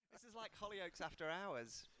like Hollyoaks After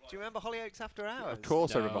Hours. Do you remember Hollyoaks After Hours? Of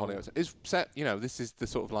course, I remember Hollyoaks. It's set. This is the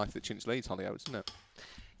sort of life that Chinch leads. Hollyoaks, isn't it?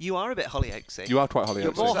 You are a bit Hollyoaksy. You are quite Hollyoaksy.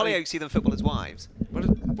 You're more Hollyoaksy than Footballers' Wives.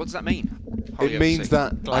 What does that mean? It means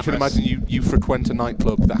that I can Glamorous. imagine you frequent a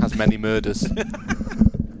nightclub that has many murders.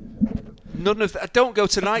 None of that. I don't go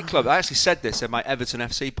to nightclub. I actually said this in my Everton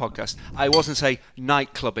FC podcast. I wasn't a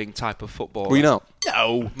nightclubbing type of footballer. Were you not?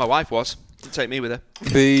 No, my wife was. Didn't take me with her.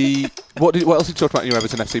 What else did you talk about in your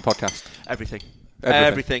Everton FC podcast? Everything. Everything.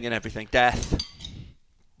 Everything and everything. Death.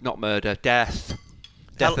 Not murder. Death.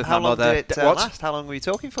 Death of How my long mother. did it What? last? How long were you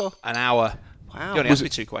talking for? An hour. Wow. You only Was asked me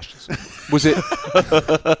it- 2 questions. Was it?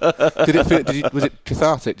 Was it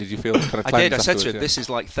cathartic? Did you feel kind of? I did. I cleansed said to afterwards, him, yeah? "This is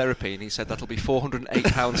like therapy," and he said, "That'll be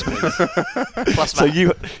 £408, please." Plus So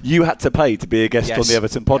VAT. you had to pay to be a guest on the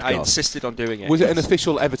Everton podcast? I insisted on doing it. Was it an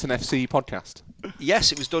official Everton FC podcast?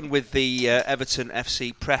 Yes, it was done with the Everton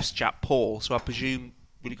FC press chap Paul. So I presume,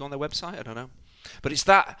 will you go on their website? I don't know, but it's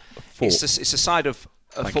that. It's a side of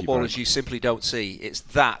Thank you football very as you simply don't see. It's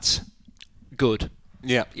that good.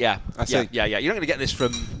 Yeah. Yeah, I see. Yeah. You're not going to get this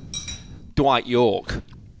from Dwight York.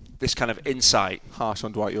 This kind of insight. Harsh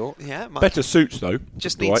on Dwight York. Yeah. Better suits, though.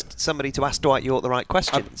 Just Dwight. needs somebody to ask Dwight York the right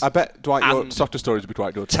questions. I bet Dwight And- York's softer stories would be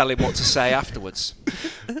quite good. Tell him what to say afterwards.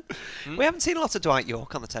 We haven't seen a lot of Dwight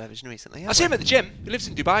York on the television recently, I have see we? him at the gym. He lives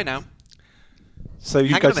in Dubai now. So you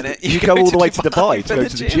Hang go on a to minute. you You go go all to the way to Dubai Dubai for to go the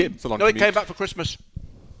to the gym? gym. It's a long No, he commute. came back for Christmas.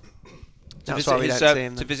 That's why we don't see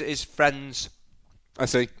him To then. visit his friends I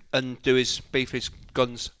see. and do his beef his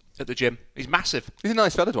guns at the gym. He's massive. He's a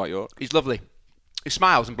nice fella, Dwight York. He's lovely. He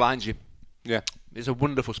smiles and blinds you. Yeah. It's a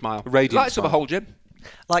wonderful smile. Radiant He lights up a smile. whole gym.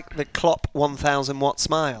 Like the Klopp 1,000 watt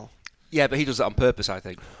smile. Yeah, but he does that on purpose, I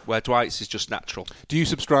think. Where Dwight's is just natural. Do you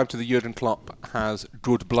subscribe to the Jurgen Klopp has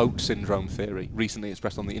good bloke syndrome theory, recently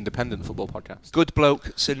expressed on the Independent Football podcast? Good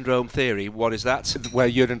bloke syndrome theory. What is that? Where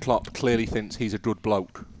Jurgen Klopp clearly thinks he's a good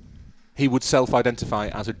bloke. He would self-identify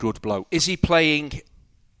as a good bloke. Is he playing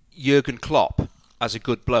Jurgen Klopp as a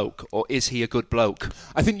good bloke, or is he a good bloke?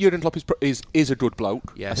 I think Jurgen Klopp is a good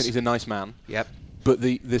bloke. Yes. I think he's a nice man. Yep. But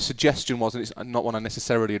the suggestion was, and it's not one I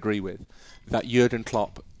necessarily agree with, that Jurgen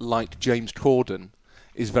Klopp, like James Corden,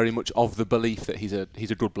 is very much of the belief that he's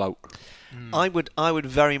a good bloke. I would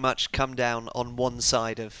very much come down on one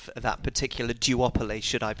side of that particular duopoly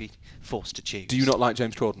should I be forced to choose. Do you not like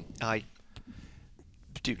James Corden? I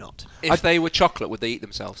do not. If they were chocolate, would they eat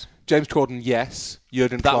themselves? James Corden, yes.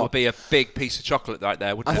 Jurgen That Klopp. would be a big piece of chocolate right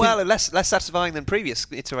there, wouldn't it? Well, less satisfying than previous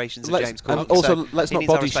iterations of Let's- James Corden. and also, so let's he not needs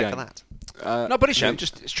our body respect shame. for that. Not body shame,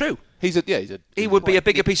 just it's true. He's a. He would be a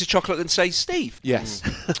bigger piece of chocolate than, say, Steve. Yes.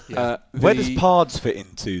 Where does Pards fit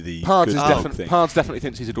into the Pards good is bloke definitely thing? Pards definitely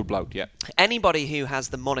thinks he's a good bloke. Yeah. Anybody who has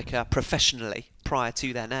the moniker professionally prior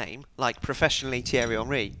to their name, like professionally Thierry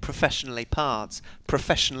Henry, professionally Pards,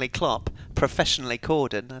 professionally Klopp, professionally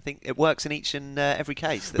Corden, I think it works in each and every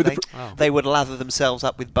case. That But they would lather themselves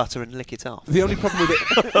up with butter and lick it off. The only problem with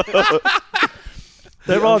it.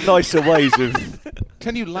 There are nicer ways of.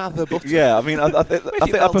 Can you lather butter? Yeah, I mean, I think I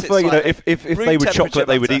melt it prefer, slightly. if Room they were temperature chocolate,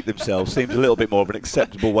 they would butter. eat themselves. Seems a little bit more of an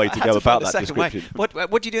acceptable way to I had go to about find the that second way. description.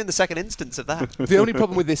 What do you do in the second instance of that? The only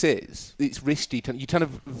problem with this is it's risky. You kind of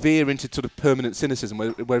veer into sort of permanent cynicism,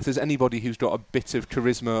 where if there's anybody who's got a bit of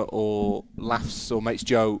charisma or laughs or makes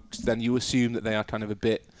jokes, then you assume that they are kind of a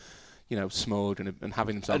bit, smug and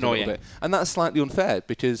having themselves Annoying. a little bit. And that's slightly unfair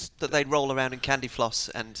because, That they'd roll around in candy floss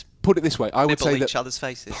and put it this way, I would nibble say each that other's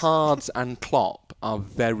faces. Pards and Klopp are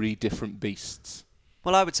very different beasts.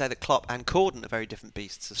 Well, I would say that Klopp and Corden are very different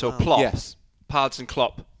beasts as So well. Plop, Yes. Pards and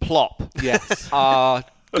Klopp, Plop, Yes. are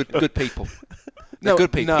good people. They're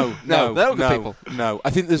good people. No, they're not good people. No, I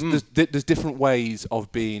think there's different ways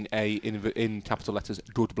of being in capital letters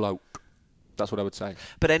good bloke. That's what I would say.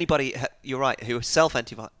 But anybody, you're right, who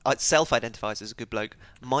self-identifies as a good bloke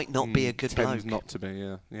might not be a good Tends bloke. not to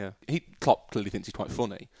be. Yeah. Klopp clearly thinks he's quite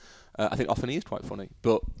funny. I think often he is quite funny,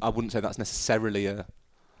 but I wouldn't say that's necessarily a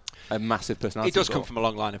massive personality. He does come flaw. from a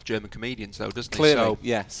long line of German comedians, though, doesn't Clearly, he? So,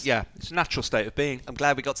 yes. yeah, it's a natural state of being. I'm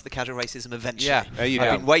glad we got to the casual racism eventually. Yeah, there you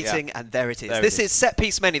I've go. been waiting, and there it is. There This it is Set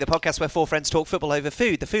Piece Menu, the podcast where four friends talk football over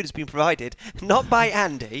food. The food has been provided not by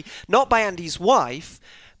Andy, not by Andy's wife,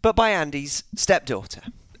 but by Andy's stepdaughter.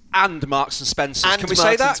 And Marks and Spencer. And Can we Marks say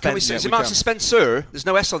and that? Can we Spencer. say, Yeah, is it we Marks can. and Spencer? There's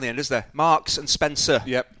no S on the end, is there? Marks and Spencer.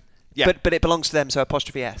 Yep. Yeah. But it belongs to them, so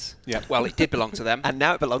apostrophe S. Yep. Well, it did belong to them. And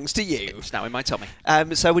now it belongs to you. It's now in my tummy.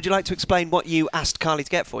 So would you like to explain what you asked Carly to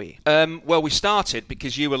get for you? Well, we started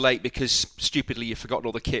because you were late because stupidly you forgot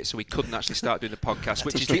all the kit, so we couldn't actually start doing the podcast,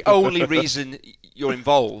 which is the only reason you're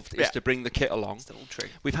involved is Yeah. to bring the kit along. Still true.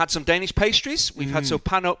 We've had some Danish pastries. We've had some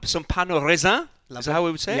pain au raisin. Is that how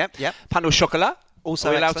we would say it? Yep. Pain au chocolat. Also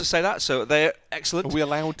Are we allowed excellent. to say that? So they're excellent. Are we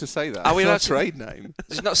allowed to say that? Are we It's allowed not a to- trade name.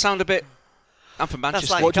 Does it not sound a bit... I'm from That's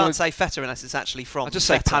Manchester. like What you do you can't say feta unless it's actually from I'd just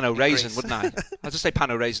say feta pan au in raisin, Greece. wouldn't I? I'd just say pan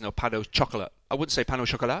au raisin or pan au chocolat. I wouldn't say pan au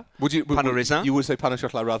chocolat. Pan au raisin. You would say pain au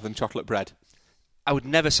chocolat rather than chocolate bread. I would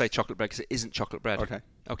never say chocolate bread because it isn't chocolate bread. Okay.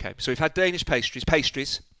 Okay. So we've had Danish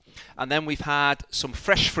pastries, and then we've had some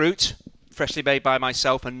fresh fruit, freshly made by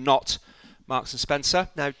myself and not Marks and Spencer.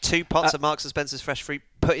 Now, 2 pots of Marks and Spencer's fresh fruit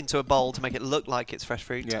put into a bowl to make it look like it's fresh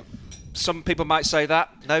fruit. Yeah. Some people might say that.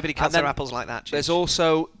 Nobody cuts And then their apples like that. There's Chinch.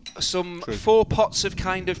 also some True. 4 pots of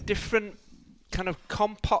kind of different kind of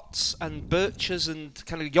compotes and birches and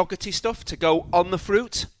kind of yogurty stuff to go on the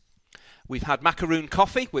fruit. We've had macaroon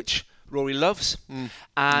coffee, which Rory loves. And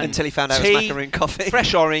Until he found out it was tea, macaroon coffee.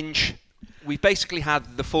 Fresh orange. We've basically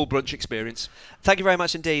had the full brunch experience. Thank you very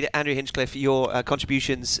much indeed, Andrew Hinchcliffe. Your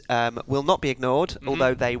contributions will not be ignored,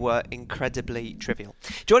 although they were incredibly trivial.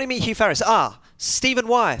 Joining me, Hugh Ferris, are Stephen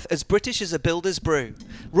Wyeth, as British as a builder's brew.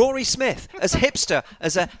 Rory Smith, as hipster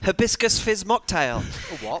as a hibiscus fizz mocktail.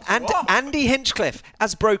 And Andy Hinchcliffe,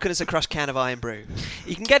 as broken as a crushed can of iron brew.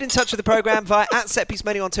 You can get in touch with the programme via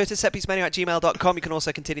 @setpiecemenu on Twitter, setpiecemenu@gmail.com. You can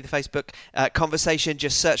also continue the Facebook conversation.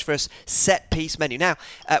 Just search for us, Set Piece Menu. Now,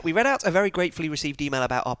 we read out a very gratefully received email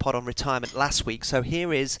about our pod on retirement last week, so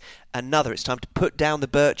here is another. It's time to put down the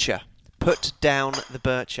bircher. Put down the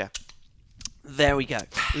bircher. There we go.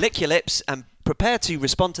 Lick your lips and prepare to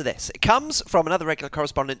respond to this. It comes from another regular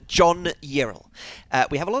correspondent, John Yirrell.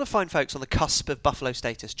 We have a lot of fine folks on the cusp of Buffalo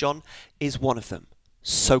status. John is one of them.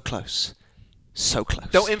 So close. So close.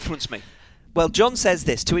 Don't influence me. Well, John says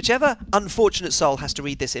this, to whichever unfortunate soul has to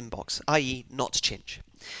read this inbox, i.e. not Chinch.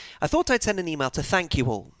 I thought I'd send an email to thank you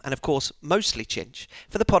all, and of course, mostly Chinch,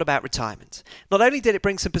 for the pod about retirement. Not only did it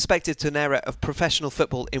bring some perspective to an era of professional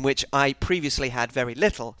football in which I previously had very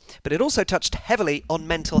little, but it also touched heavily on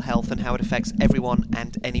mental health and how it affects everyone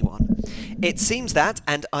and anyone. It seems that,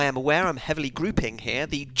 and I am aware I'm heavily grouping here,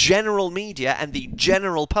 the general media and the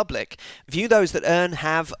general public view those that earn,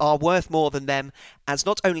 have, are worth more than them as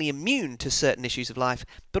not only immune to certain issues of life,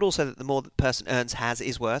 but also that the more the person earns, has,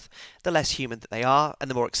 is worth, the less human that they are, and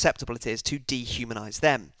the more acceptable it is to dehumanise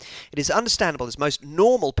them. It is understandable as most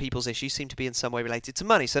normal people's issues seem to be in some way related to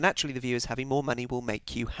money, so naturally the view is having more money will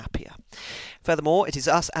make you happier. Furthermore, it is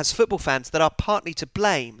us as football fans that are partly to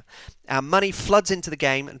blame. Our money floods into the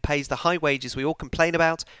game and pays the high wages we all complain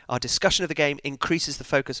about. Our discussion of the game increases the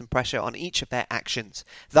focus and pressure on each of their actions.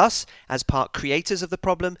 Thus, as part creators of the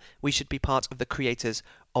problem, we should be part of the creators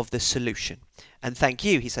of the solution. And thank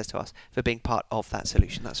you, he says to us, for being part of that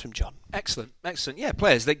solution. That's from John. Excellent. Yeah,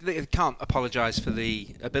 players, they can't apologise for the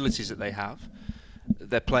abilities that they have.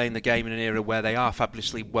 They're playing the game in an era where they are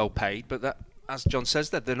fabulously well paid, but that, as John says,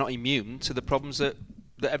 that they're not immune to the problems that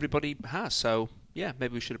everybody has. So, yeah,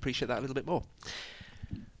 maybe we should appreciate that a little bit more.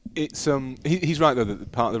 It's he's right though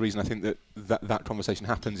that part of the reason I think that conversation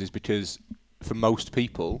happens is because for most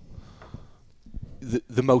people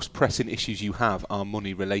the most pressing issues you have are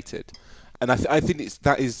money related, and I think I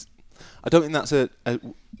don't think that's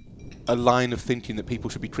a line of thinking that people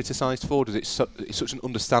should be criticised for. It's such an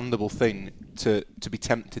understandable thing to be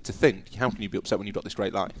tempted to think, how can you be upset when you've got this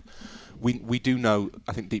great life? We do know,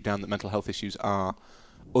 I think deep down, that mental health issues are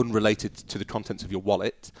unrelated to the contents of your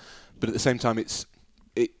wallet, but at the same time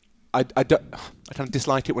I kind of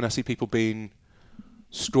dislike it when I see people being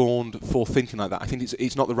scorned for thinking like that. I think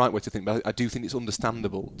it's not the right way to think, but I do think it's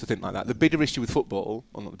understandable to think like that. The bigger issue with football,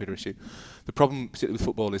 or not the bigger issue, the problem particularly with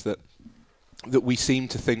football is that we seem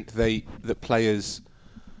to think that players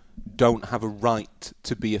don't have a right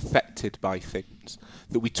to be affected by things,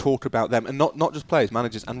 that we talk about them, and not just players,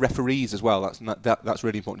 managers and referees as well. That's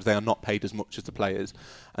really important. They are not paid as much as the players,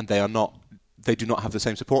 and they do not have the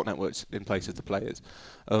same support networks in place as the players.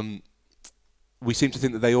 We seem to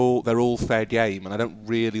think that they're all fair game, and I don't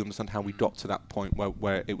really understand how we got to that point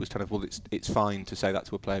where it was kind of, well, it's fine to say that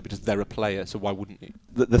to a player because they're a player, so why wouldn't you?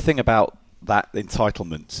 The thing about that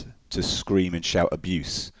entitlement to scream and shout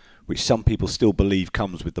abuse, which some people still believe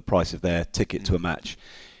comes with the price of their ticket to a match,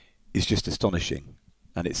 is just astonishing,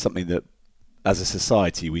 and it's something that, as a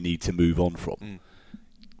society, we need to move on from.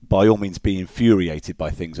 By all means, be infuriated by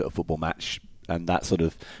things at a football match, and that sort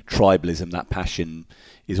of tribalism, that passion,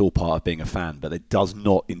 is all part of being a fan, but it does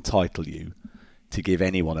not entitle you to give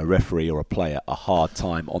anyone, a referee or a player, a hard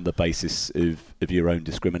time on the basis of your own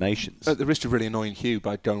discriminations. At the risk of really annoying Hugh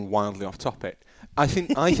by going wildly off topic, I think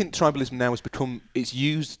tribalism now has become, it's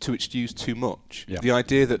used too much. Yeah. The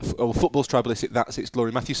idea that football's tribalistic, that's its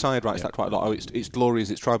glory. Matthew Syed writes that quite a lot. Oh, its glory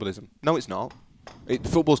is its tribalism. No, it's not.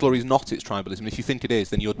 Football's glory is not its tribalism. If you think it is,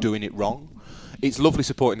 then you're doing it wrong. It's lovely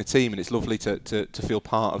supporting a team, and it's lovely to feel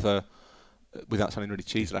part of without sounding really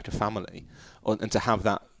cheesy, like a family, and to have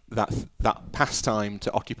that pastime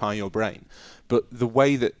to occupy your brain. But the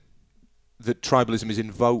way that tribalism is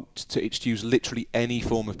invoked to excuse literally any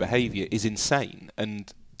form of behaviour is insane.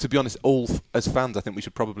 And to be honest, as fans, I think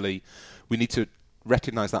we need to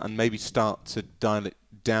recognise that and maybe start to dial it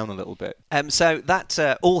down a little bit. So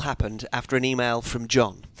that all happened after an email from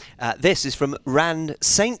John. This is from Rand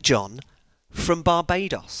St. John from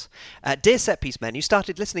Barbados. Dear Set Piece Men, you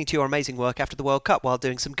started listening to your amazing work after the World Cup while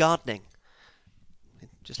doing some gardening.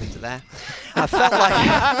 Just leave it there. I felt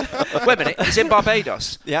like... Wait a minute, he's in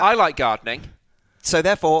Barbados. Yeah. I like gardening. So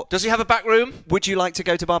therefore... Does he have a back room? Would you like to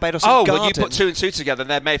go to Barbados and garden? Well, you put 2 and 2 together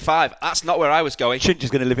and they're made 5. That's not where I was going. Chinch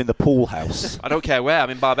is going to live in the pool house. I don't care where.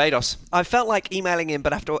 I'm in Barbados. I felt like emailing him,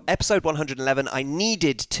 but after episode 111, I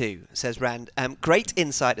needed to, says Rand. Great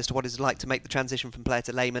insight as to what it's like to make the transition from player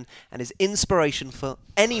to layman, and is inspiration for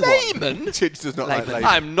anyone. Layman? Chinch does not like layman.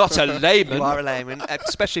 I'm not a layman. You are a layman,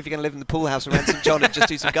 especially if you're going to live in the pool house around St. John and just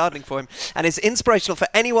do some gardening for him. And is inspirational for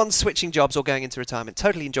anyone switching jobs or going into retirement.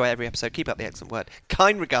 Totally enjoy every episode. Keep up the excellent work.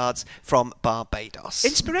 Kind regards from Barbados.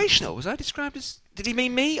 Inspirational? Was I described as... Did he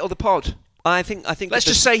mean me or the pod? I think. Let's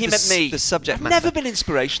just say he meant me. The subject I've matter. never been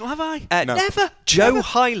inspirational, have I? No. Never. Joe Never.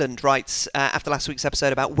 Highland writes after last week's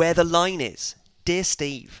episode about where the line is. Dear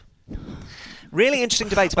Steve, really interesting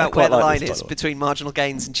debate about quite where the like line this, by is the way. between marginal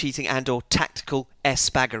gains and cheating and or tactical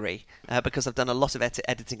S-baggery. Because I've done a lot of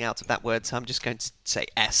editing out of that word, so I'm just going to say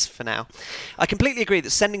S for now. I completely agree that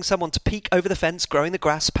sending someone to peek over the fence, growing the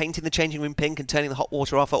grass, painting the changing room pink and turning the hot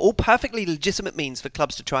water off are all perfectly legitimate means for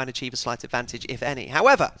clubs to try and achieve a slight advantage, if any.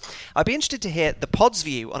 However, I'd be interested to hear the pod's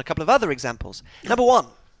view on a couple of other examples. Number 1.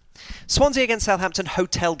 Swansea against Southampton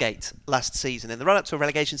Hotelgate last season. In the run-up to a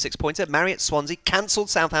relegation 6-pointer, Marriott Swansea cancelled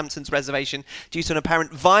Southampton's reservation due to an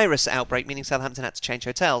apparent virus outbreak, meaning Southampton had to change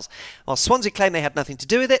hotels. While Swansea claimed they had nothing to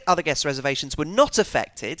do with it, other guests' reservations were not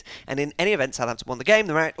affected, and in any event, Southampton won the game.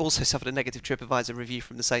 The Marriott also suffered a negative TripAdvisor review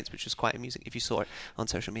from the Saints, which was quite amusing if you saw it on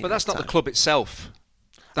social media. But that's at not the time. club itself.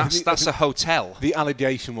 That's a hotel. The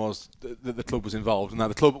allegation was that the club was involved. Now,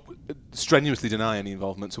 the club strenuously deny any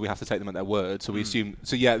involvement, so we have to take them at their word. So we assume...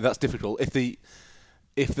 So, yeah, that's difficult. If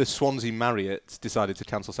the Swansea Marriott decided to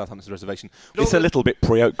cancel Southampton's reservation... It's a little bit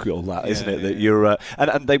parochial, that, isn't it? That you're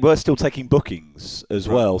and they were still taking bookings as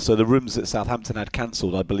well. So the rooms that Southampton had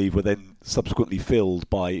cancelled, I believe, were then subsequently filled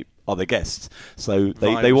by other guests. So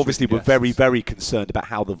they obviously were very, very concerned about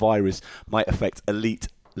how the virus might affect elite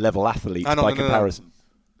level athletes by comparison.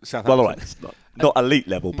 Well, all right, it's not elite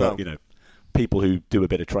level, but people who do a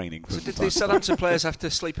bit of training. So did the Southampton players have to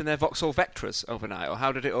sleep in their Vauxhall Vectras overnight, or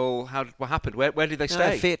how did it all? What happened? Where did they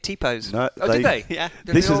stay? Fiat Tipos. No, did they? Yeah.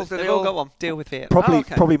 Did They all got one. Deal with Fiat.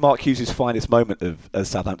 Probably Mark Hughes' finest moment as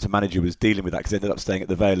Southampton manager was dealing with that, because he ended up staying at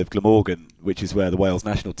the Vale of Glamorgan, which is where the Wales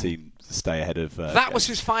national team stay ahead of. That was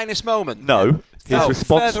his finest moment. No, his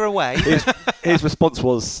response. Further away. His response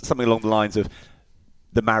was something along the lines of,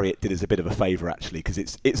 the Marriott did us a bit of a favour, actually, because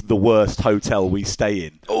it's the worst hotel we stay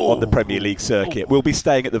in on the Premier League circuit. We'll be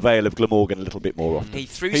staying at the Vale of Glamorgan a little bit more often. He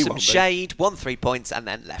threw some shade, won 3 points, and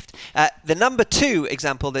then left. The number 2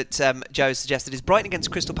 example that Joe suggested is Brighton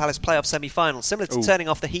against Crystal Palace playoff semi-final. Similar to turning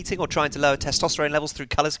off the heating or trying to lower testosterone levels through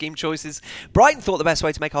colour scheme choices, Brighton thought the best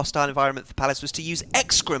way to make a hostile environment for Palace was to use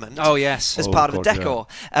excrement as part of the decor.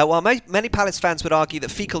 While many Palace fans would argue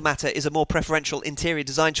that fecal matter is a more preferential interior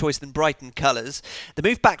design choice than Brighton colours, the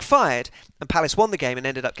move backfired and Palace won the game and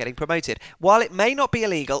ended up getting promoted. While it may not be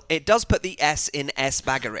illegal, it does put the S in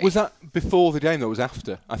S-baggery. Was that before the game, though? It was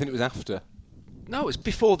after? I think it was after. No, it was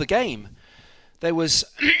before the game. There was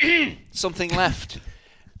something left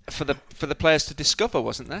for the players to discover,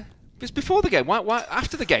 wasn't there? It was before the game. Why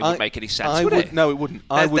after the game wouldn't make any sense, would it? No, it wouldn't.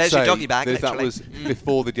 There's your doggy bag, that literally. was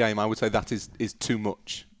before the game. I would say that is too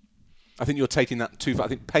much. I think you're taking that too far. I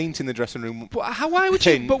think painting the dressing room. Why would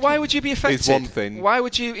you? But why would you be affected? Is one thing. Why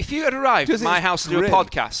would you? If you had arrived at my house to do a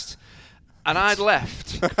podcast, and I'd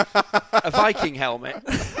left a Viking helmet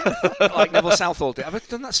like Neville Southall did. Have I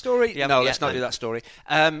done that story? No, let's not do that story.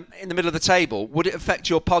 In the middle of the table, would it affect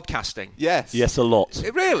your podcasting? Yes. Yes, a lot.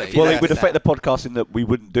 Really? Well, it would affect the podcast in that we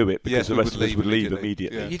wouldn't do it because the rest of us would leave immediately.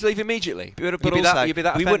 immediately. Yeah. You'd leave immediately. But You'd be that we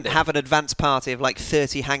offended. wouldn't have an advance party of like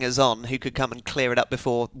 30 hangers-on who could come and clear it up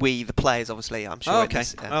before we, the players, obviously, I'm sure.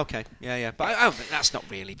 Okay. Yeah. But I don't think that's not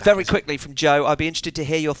really bad. Very quickly from Joe, I'd be interested to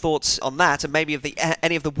hear your thoughts on that and maybe of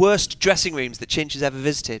any of the worst dressing rooms that Chinch has ever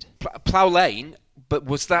visited. Plough Lane, but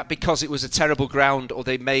was that because it was a terrible ground, or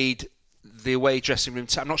they made the away dressing room?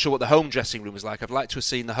 I'm not sure what the home dressing room was like. I'd like to have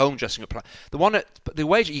seen the home dressing room. The one at the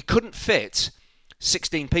away, you couldn't fit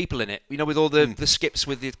 16 people in it, with all the skips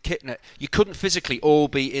with the kit in it. You couldn't physically all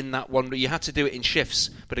be in that one. You had to do it in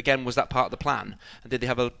shifts. But again, was that part of the plan? And did they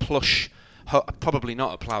have a plush? Probably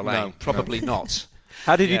not at Plough Lane. No, probably not.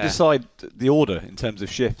 How did you decide the order in terms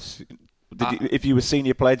of shifts? If you were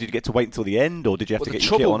senior player, did you get to wait until the end, or did you have to get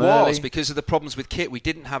your kit on early? The trouble was, because of the problems with kit, we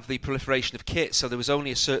didn't have the proliferation of kit, so there was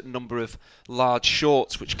only a certain number of large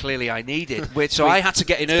shorts, which clearly I needed. So I had to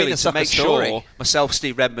get in early to make sure myself,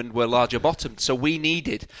 Steve Redmond, were larger bottomed. So we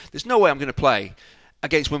needed... There's no way I'm going to play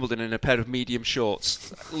against Wimbledon in a pair of medium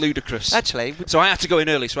shorts. Ludicrous. Actually... So I had to go in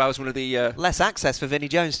early, so I was one of the... Less access for Vinnie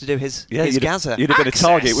Jones to do his Gazza. You'd have been a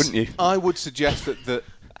target, wouldn't you? I would suggest that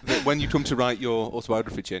when you come to write your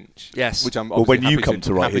autobiography, Chinch, yes, which I'm when you come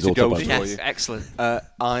to write his autobiography, yes, excellent.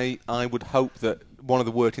 I would hope that one of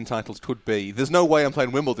the working titles could be "There's no way I'm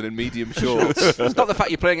playing Wimbledon in medium shorts." It's not the fact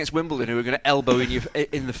you're playing against Wimbledon who are going to elbow you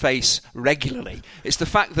in the face regularly. It's the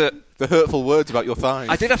fact that the hurtful words about your thighs.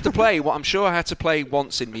 I did have to play what I'm sure I had to play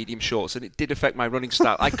once in medium shorts, and it did affect my running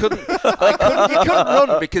style. You couldn't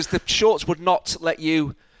run because the shorts would not let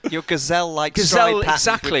you. Your gazelle-like stride pattern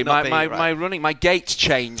exactly. My running, my gait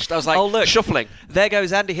changed. I was like, shuffling. There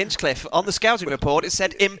goes Andy Hinchcliffe. On the scouting report, it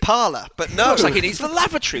said Impala, but no. Looks like he needs the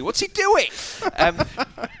lavatory. What's he doing?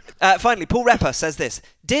 Finally, Paul Repper says this.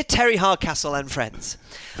 Dear Terry Hardcastle and friends,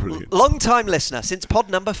 long-time listener since pod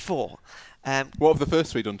number 4. What have the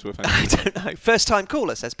first 3 done to offend you? I don't know. First time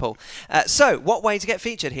caller, says Paul. So, what way to get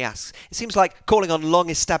featured, he asks. It seems like calling on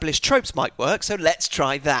long-established tropes might work, so let's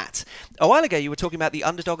try that. A while ago, you were talking about the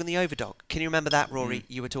underdog and the overdog. Can you remember that, Rory?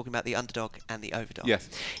 You were talking about the underdog and the overdog. Yes.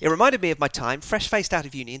 It reminded me of my time, fresh-faced out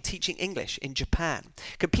of uni and teaching English in Japan.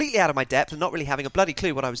 Completely out of my depth and not really having a bloody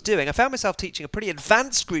clue what I was doing, I found myself teaching a pretty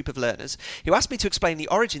advanced group of learners who asked me to explain the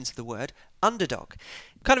origins of the word underdog.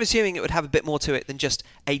 Kind of assuming it would have a bit more to it than just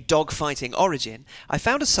a dog-fighting origin, I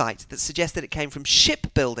found a site that suggested it came from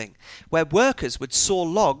shipbuilding, where workers would saw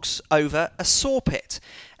logs over a saw pit.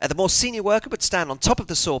 The more senior worker would stand on top of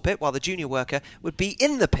the saw pit, while the junior worker would be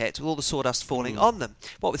in the pit with all the sawdust falling on them.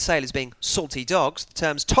 What with sailors being salty dogs, the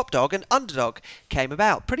terms top dog and underdog came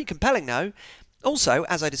about. Pretty compelling, no? Also,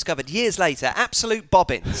 as I discovered years later, absolute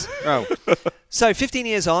bobbins. Oh. So, 15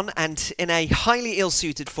 years on, and in a highly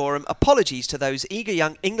ill-suited forum, apologies to those eager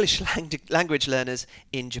young English language learners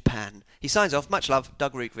in Japan. He signs off, much love,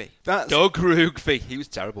 Doug Roogvee. Doug Roogvee. He was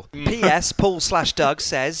terrible. P.S. Paul/Doug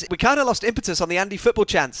says, we kind of lost impetus on the Andy football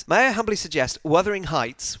chants. May I humbly suggest Wuthering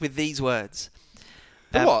Heights with these words?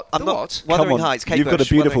 What? Wuthering Heights, Kate You've Bush, got a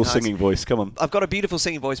beautiful Wuthering singing Heights. voice, come on. I've got a beautiful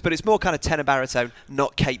singing voice, but it's more kind of tenor baritone,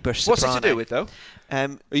 not Kate Bush soprano. What's it to do with, though? Are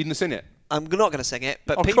you going to sing it? I'm not going to sing it,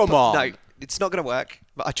 but people... come on. No, it's not going to work,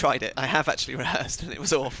 but I tried it. I have actually rehearsed, and it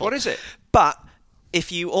was awful. What is it? But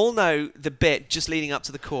if you all know the bit just leading up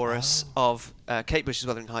to the chorus of Kate Bush's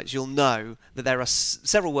Wuthering Heights, you'll know that there are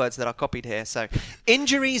several words that are copied here. So,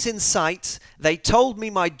 injuries in sight, they told me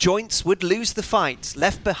my joints would lose the fight.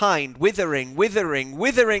 Left behind, withering, withering,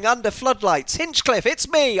 withering under floodlights. Hinchcliffe, it's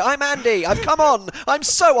me, I'm Andy, I've come on, I'm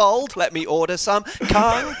so old. Let me order some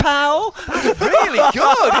Kung Pao. That's really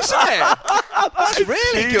good, isn't it? That's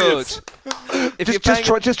really good. If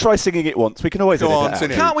Just try singing it once. We can always Go edit on, it out.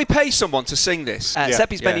 sing it. Can't we pay someone to sing this?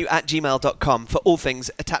 seppiesmenu at gmail.com for all things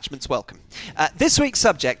attachments welcome. This week's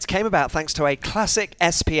subject came about thanks to a classic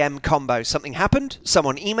SPM combo. Something happened,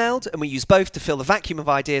 someone emailed, and we used both to fill the vacuum of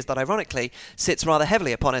ideas that ironically sits rather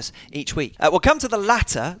heavily upon us each week. We'll come to the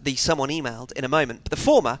latter, the someone emailed, in a moment, but the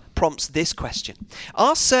former prompts this question.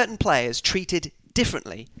 Are certain players treated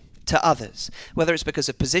differently to others? Whether it's because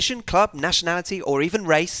of position, club, nationality, or even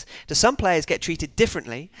race, do some players get treated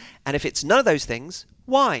differently? And if it's none of those things,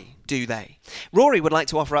 why do they? Rory would like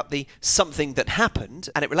to offer up the something that happened,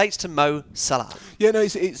 and it relates to Mo Salah. Yeah, no,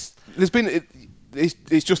 it's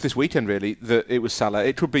just this weekend really that it was Salah.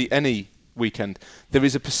 It could be any weekend. There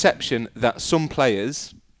is a perception that some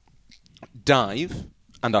players dive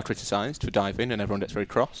and are criticised for diving, and everyone gets very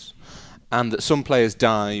cross, and that some players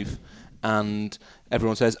dive and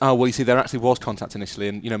everyone says, oh, well, you see, there actually was contact initially,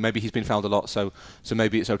 and maybe he's been fouled a lot, so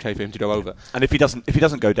maybe it's okay for him to go over. And if he doesn't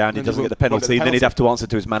go down, he doesn't get the penalty, then he'd have to answer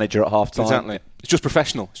to his manager at half time. Exactly. It's just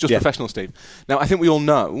professional. It's just professional, Steve. Now, I think we all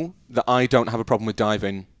know that I don't have a problem with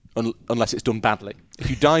diving unless it's done badly. If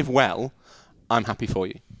you dive well, I'm happy for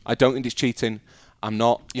you. I don't think it's cheating. I'm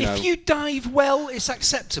not, If you dive well, it's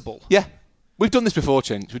acceptable. Yeah. We've done this before,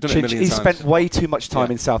 Chinch. We've done it a million times. He spent way too much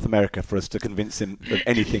time in South America for us to convince him of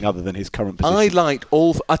anything other than his current position.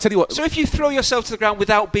 I tell you what. So if you throw yourself to the ground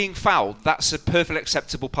without being fouled, that's a perfectly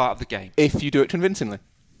acceptable part of the game. If you do it convincingly.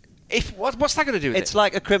 What's that going to do with it? It's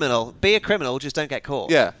like a criminal. Be a criminal, just don't get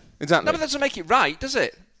caught. Yeah, exactly. No, but that doesn't make it right, does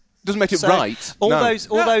it? Doesn't make it right. All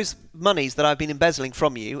those monies that I've been embezzling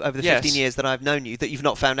from you over the 15 years that I've known you that you've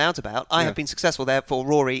not found out about. I have been successful, therefore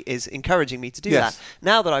Rory is encouraging me to do that.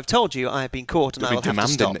 Now that I've told you, I have been caught and I will have to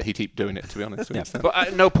stop. That he keep doing it, to be honest. But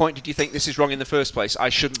at no point did you think this is wrong in the first place? I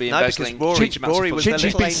shouldn't be embezzling. Rory was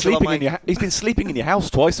He's been sleeping in your house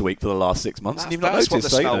twice a week for the last 6 months. That's what the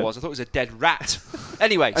smell was. I thought it was a dead rat.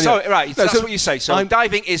 Anyway, that's what you say. So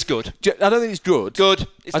diving is good. I don't think it's good.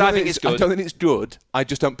 Diving is good. I don't think it's good. I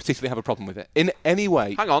just don't particularly have a problem with it in any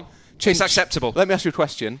way. Hang on. Chinch, it's acceptable. Let me ask you a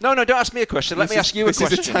question. No, don't ask me a question. Let me ask you a question.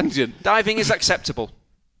 This is a tangent. Diving is acceptable.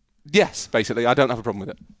 Yes, basically. I don't have a problem with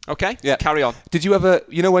it. Okay, yeah. Carry on. Did you ever,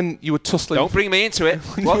 when you were tussling... Don't bring me into it.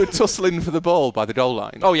 When you were tussling for the ball by the goal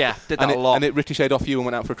line... Oh, yeah, did that a lot. And it ricocheted off you and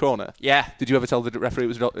went out for a corner? Yeah. Did you ever tell the referee it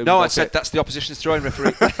was No, I said that's the opposition's throwing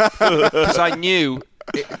referee. Because I knew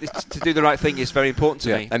to do the right thing is very important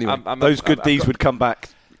to me. Anyway. Those good deeds would come back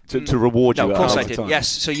to reward you. No, of course I did. Yes,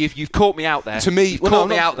 so you've caught me out there. To me... You've caught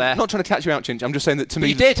me out there. I'm not trying to catch you out, Chinch. I'm just saying that to me...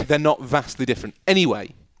 You did. They're not vastly different.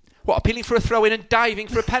 Anyway... What, appealing for a throw-in and diving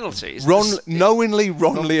for a penalty? Knowingly,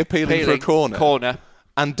 wrongly appealing for a corner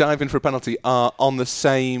and diving for a penalty are on the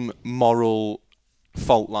same moral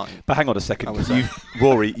fault line. But hang on a second.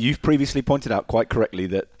 Rory, you've previously pointed out quite correctly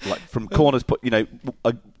that from corners,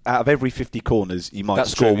 out of every 50 corners, you might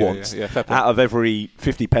score once. Yeah, out of every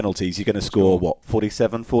 50 penalties, you're going to score,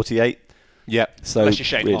 47, 48? Yeah. So unless you're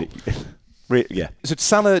Shane Long. Yeah. So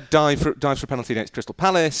Salah dives for a penalty against Crystal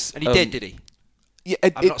Palace. And he did he? Yeah,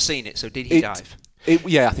 I've not seen it, so did he dive? I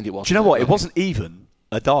think it was. Do you know what? It wasn't even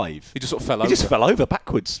a dive. He just sort of fell over. He just fell over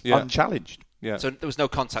backwards, unchallenged. Yeah. So there was no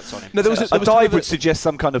contact on him. No, a dive would suggest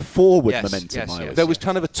some kind of forward momentum. Yes. There was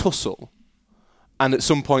kind of a tussle, and at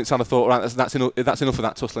some point Salah thought, right, that's enough of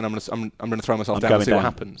that tussle, and I'm going to throw myself down and see what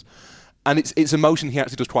happens. And it's a motion he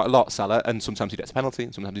actually does quite a lot, Salah, and sometimes he gets a penalty,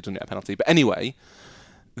 and sometimes he doesn't get a penalty. But anyway,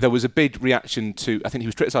 there was a big reaction to, I think he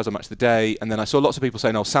was criticised on Match of the Day, and then I saw lots of people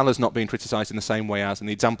saying, Salah's not being criticised in the same way as, and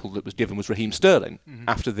the example that was given was Raheem Sterling,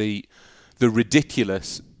 after the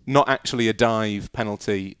ridiculous, not actually a dive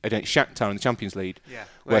penalty against Shakhtar in the Champions League,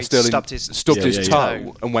 where Sterling stubbed his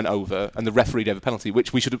toe and went over, and the referee gave a penalty,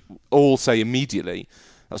 which we should all say immediately,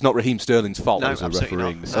 that's not Raheem Sterling's fault. No, it was a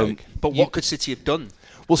refereeing mistake. But what could City have done?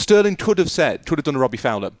 Well, Sterling could have done a Robbie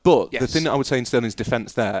Fowler, but the thing that I would say in Sterling's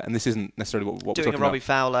defence there, and this isn't necessarily what we're talking about. Doing a Robbie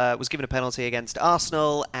Fowler, was given a penalty against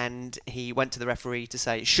Arsenal, and he went to the referee to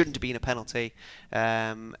say it shouldn't have been a penalty.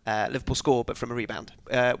 Liverpool scored, but from a rebound.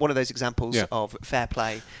 One of those examples of fair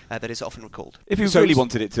play that is often recalled. If he really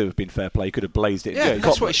wanted it to have been fair play, he could have blazed it. Yeah,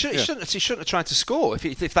 that's what he should. He shouldn't have tried to score.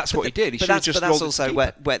 If that's what he did, he should have just rolled. But that's also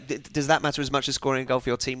where does that matter as much as scoring a goal for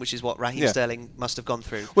your team, which is what Raheem Sterling must have gone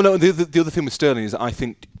through. Well, no, the other thing with Sterling is that I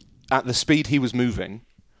think, at the speed he was moving,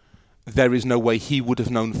 there is no way he would have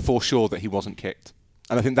known for sure that he wasn't kicked.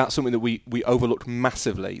 And I think that's something that we overlooked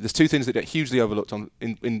massively. There's two things that get hugely overlooked in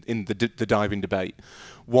the diving debate.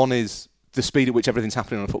 One is the speed at which everything's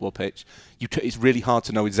happening on a football pitch. It's really hard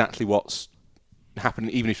to know exactly what's happening,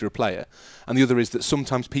 even if you're a player. And the other is that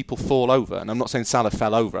sometimes people fall over. And I'm not saying Salah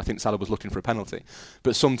fell over. I think Salah was looking for a penalty.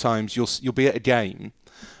 But sometimes you'll be at a game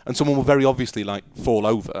and someone will very obviously fall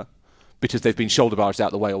over because they've been shoulder barged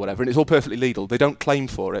out the way or whatever, and it's all perfectly legal. They don't claim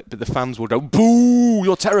for it, but the fans will go, "Boo!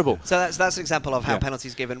 You're terrible." So that's an example of how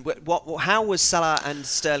penalties given. How was Salah and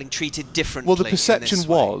Sterling treated differently? Well, the perception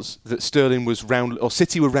was that Sterling was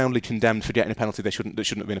City were roundly condemned for getting a penalty that shouldn't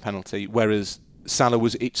have been a penalty, whereas Salah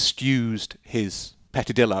was excused his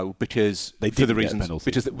peccadillo because they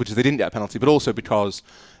didn't get a penalty, but also because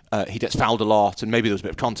he gets fouled a lot, and maybe there was a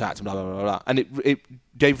bit of contact, and blah blah blah, blah. And it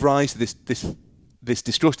gave rise to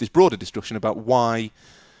this broader discussion about why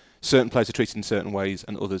certain players are treated in certain ways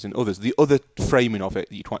and others in others. The other framing of it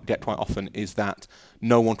that you get quite often is that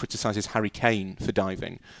no one criticises Harry Kane for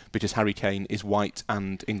diving because Harry Kane is white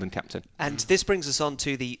and England captain. And this brings us on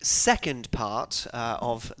to the second part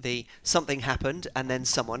of the something happened and then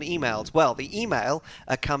someone emailed. Well, the email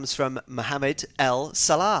comes from Mohamed El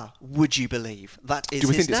Salah, would you believe? That is his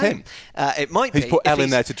name. Do we think it's him? It might be. He's put L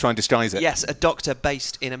in there to try and disguise it. Yes, a doctor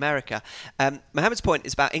based in America. Mohamed's point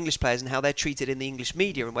is about English players and how they're treated in the English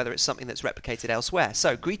media and whether it's something that's replicated elsewhere.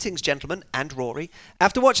 So, greetings, gentlemen, and Rory.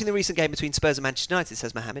 After watching the recent game between Spurs and Manchester United,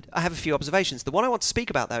 says Mohamed, I have a few observations. The one I want to speak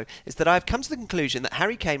about, though, is that I've come to the conclusion that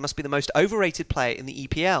Harry Kane must be the most overrated player in the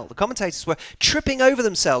EPL. The commentators were tripping over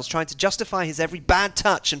themselves trying to justify his every bad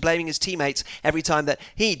touch and blaming his teammates every time that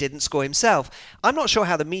he didn't score himself. I'm not sure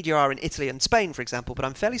how the media are in Italy and Spain, for example, but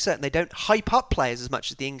I'm fairly certain they don't hype up players as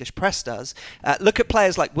much as the English press does. Look at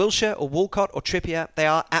players like Wilshere or Walcott or Trippier. They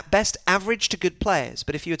are, at best, average to good players.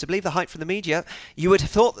 But if you were to believe the hype from the media, you would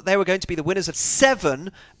have thought that they were going to be the winners of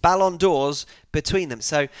 7 Ballon d'Ors between them.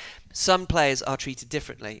 So some players are treated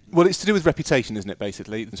differently. Well, it's to do with reputation, isn't it,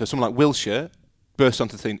 basically? So someone like Wilshere burst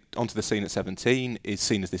onto the scene at 17, is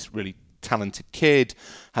seen as this really talented kid,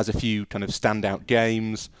 has a few kind of standout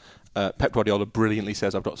games. Pep Guardiola brilliantly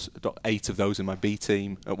says, I've got 8 of those in my B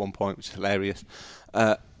team at one point, which is hilarious.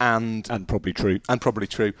 And probably true.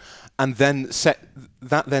 And then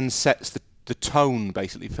that sets the tone,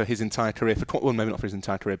 basically, for his entire career, well, maybe not for his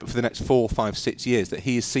entire career, but for the next 4, 5, 6 years, that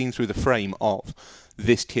he is seen through the frame of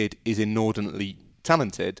this kid is inordinately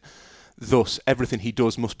talented. Thus, everything he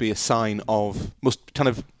does must kind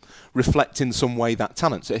of reflect in some way that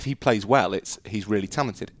talent. So if he plays well, he's really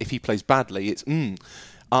talented. If he plays badly, it's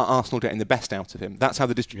are Arsenal getting the best out of him? That's how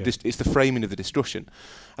it's the framing of the discussion.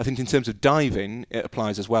 I think in terms of diving, it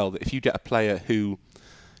applies as well, that if you get a player who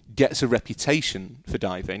gets a reputation for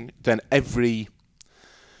diving, then every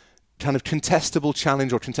kind of contestable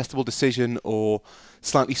challenge or contestable decision or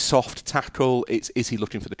slightly soft tackle, is he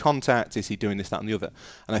looking for the contact? Is he doing this, that and the other?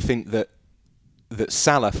 And I think that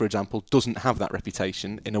Salah, for example, doesn't have that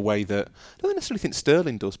reputation in a way that I don't necessarily think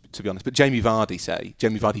Sterling does, to be honest. But Jamie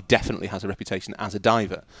Vardy definitely has a reputation as a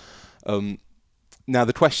diver. Now,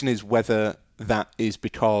 the question is whether that is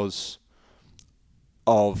because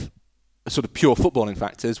of sort of pure footballing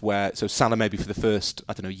factors, so Salah maybe for the first,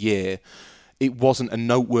 year, it wasn't a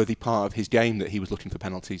noteworthy part of his game that he was looking for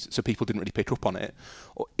penalties, so people didn't really pick up on it.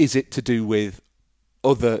 Or is it to do with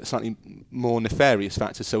other slightly more nefarious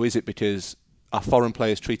factors? So is it because are foreign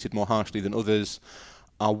players treated more harshly than others?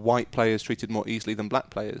 Are white players treated more easily than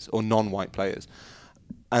black players or non-white players?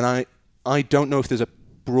 And I don't know if there's a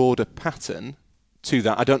broader pattern to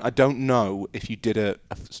that. I don't know if you did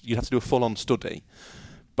you'd have to do a full-on study,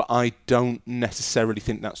 but I don't necessarily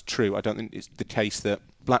think that's true. I don't think it's the case that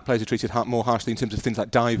black players are treated more harshly in terms of things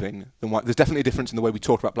like diving than white. There's definitely a difference in the way we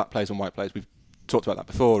talk about black players and white players. We've talked about that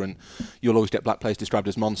before, and you'll always get black players described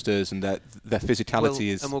as monsters, and their physicality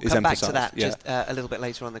is and we'll is come back emphasised. to that just a little bit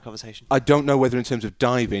later on in the conversation. I don't know whether in terms of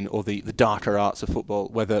diving or the darker arts of football,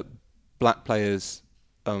 whether black players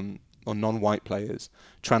or non-white players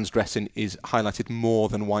transgressing is highlighted more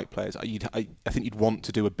than white players. I think you'd want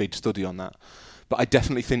to do a big study on that. But I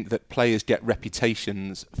definitely think that players get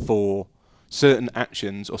reputations for certain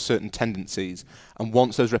actions or certain tendencies, and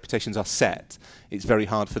once those reputations are set, it's very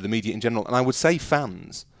hard for the media in general, and I would say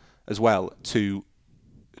fans as well, to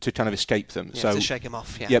kind of escape them. Yeah, so to shake them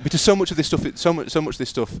off. Yeah. Yeah, because so much of this stuff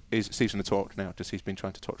is Steve's going to talk now, just he's been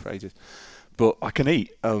trying to talk for ages. But I can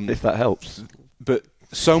eat if that helps. But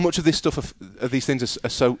so much of this stuff of these things are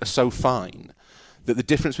so fine that the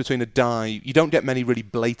difference between a dive, you don't get many really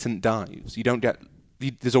blatant dives.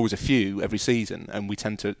 There's always a few every season, and we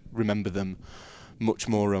tend to remember them much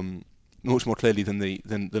more clearly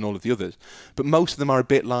than all of the others. But most of them are a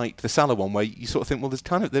bit like the Salah one, where you sort of think, well, there's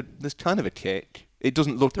kind of a kick. It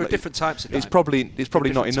doesn't look. There are different types of diving. It's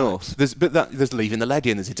probably not enough. There's leaving the leg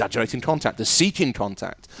in. There's exaggerating contact. There's seeking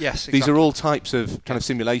contact. Yes, exactly. These are all types of kind of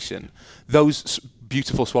simulation. Those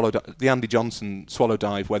beautiful the Andy Johnson swallow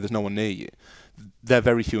dive where there's no one near you, they're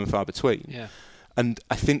very few and far between. Yeah. And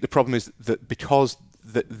I think the problem is that because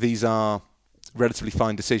these are relatively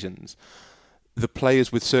fine decisions, the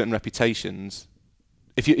players with certain reputations,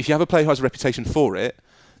 if you have a player who has a reputation for it,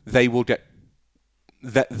 they will get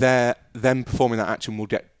them performing that action will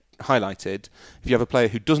get highlighted. If you have a player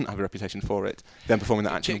who doesn't have a reputation for it, then performing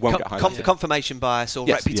that action won't get highlighted. Confirmation bias or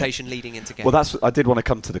reputation leading into games. Well, I did want to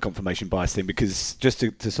come to the confirmation bias thing, because just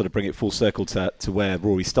to sort of bring it full circle to where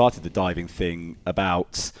Rory started the diving thing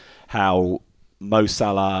about how the Mo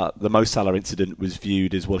Salah incident was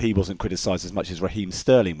viewed as, well, he wasn't criticised as much as Raheem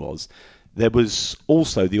Sterling was. There was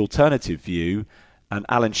also the alternative view, and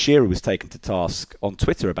Alan Shearer was taken to task on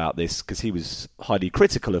Twitter about this because he was highly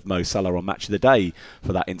critical of Mo Salah on Match of the Day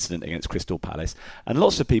for that incident against Crystal Palace. And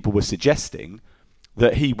lots of people were suggesting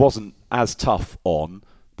that he wasn't as tough on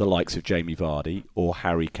the likes of Jamie Vardy or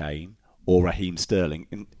Harry Kane or Raheem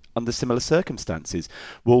Sterling under similar circumstances.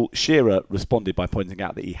 Well, Shearer responded by pointing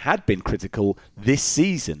out that he had been critical this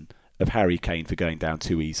season of Harry Kane for going down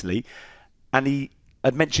too easily. And he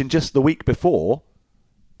had mentioned just the week before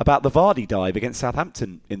about the Vardy dive against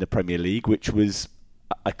Southampton in the Premier League, which was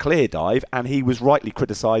a clear dive, and he was rightly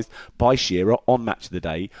criticised by Shearer on Match of the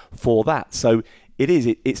Day for that. So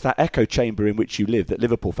it's that echo chamber in which you live that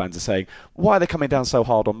Liverpool fans are saying, why are they coming down so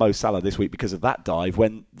hard on Mo Salah this week because of that dive,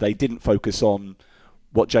 when they didn't focus on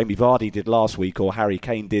what Jamie Vardy did last week or Harry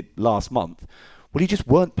Kane did last month? Well, you just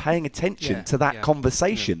weren't paying attention to that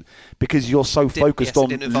conversation because you're so Yes, focused it on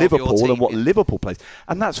didn't involve your Liverpool team, and what yeah. Liverpool plays.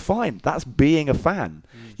 And that's fine. That's being a fan.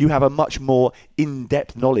 You have a much more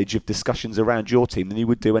in-depth knowledge of discussions around your team than you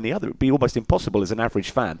would do any other. It would be almost impossible as an average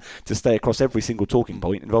fan to stay across every single talking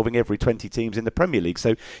point involving every 20 teams in the Premier League.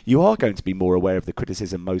 So you are going to be more aware of the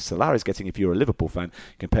criticism Mo Salah is getting if you're a Liverpool fan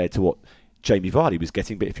compared to what Jamie Vardy was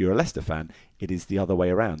getting. But if you're a Leicester fan, it is the other way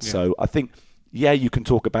around. Yeah. So I think, you can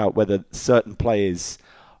talk about whether certain players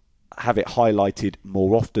have it highlighted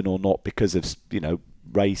more often or not because of,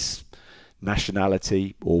 race,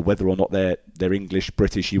 nationality, or whether or not they're English,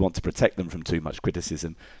 British. You want to protect them from too much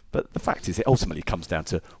criticism. But the fact is, it ultimately comes down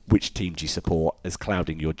to which team do you support as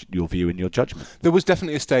clouding your view and your judgment. There was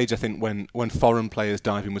definitely a stage, I think, when foreign players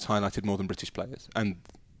diving was highlighted more than British players, and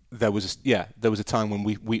there was a time when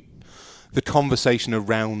we the conversation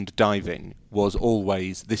around diving was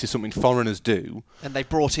always, this is something foreigners do. And they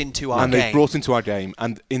brought into our and game. they brought into our game.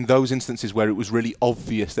 And in those instances where it was really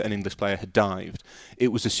obvious that an English player had dived,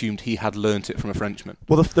 it was assumed he had learnt it from a Frenchman.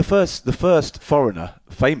 Well, the first foreigner,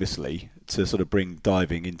 famously, to sort of bring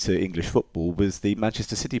diving into English football was the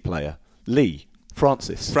Manchester City player,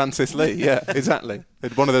 Francis Lee, yeah, exactly.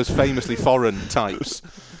 One of those famously foreign types.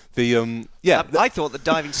 I thought that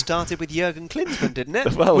diving started with Jurgen Klinsmann, didn't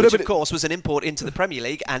it? Well, Which, of course, was an import into the Premier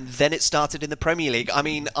League, and then it started in the Premier League. I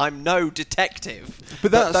mean, I'm no detective,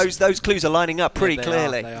 but those clues are lining up pretty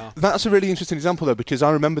clearly. They are. That's a really interesting example, though, because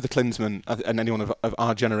I remember the Klinsmann, and anyone of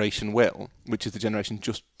our generation will, which is the generation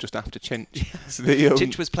just after Chinch. Yes. The,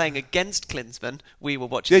 Chinch was playing against Klinsmann. We were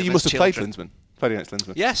watching. Yeah, them you as must have played children. Klinsmann. Played against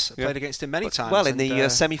Klinsmann. Yes, I played against him many times. Well, in the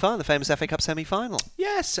semi-final, the famous FA Cup semi-final.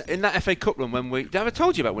 Yes, in that FA Cup run when we... Have I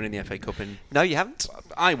told you about winning the FA Cup? No, you haven't.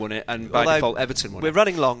 I won it, and by Although default Everton won it. We're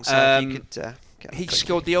running long, so if you could... he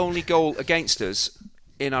scored the only goal against us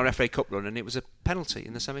in our FA Cup run, and it was a penalty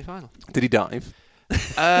in the semi-final. Did he dive?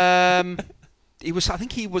 I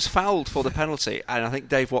think he was fouled for the penalty, and I think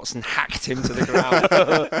Dave Watson hacked him to the ground.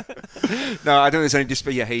 No, I don't think there's any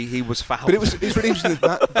dispute. Yeah, he was fouled. But it's really interesting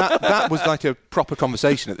that was like a proper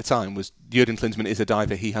conversation at the time. Was Jurgen Klinsmann is a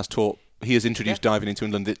diver? He has introduced diving into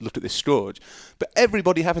England. That looked at this Scourge, but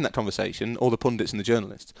everybody having that conversation, all the pundits and the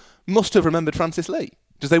journalists, must have remembered Francis Lee,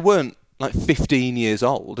 because they weren't like 15 years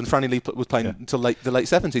old, and Franny Lee was playing until the late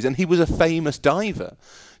 70s, and he was a famous diver.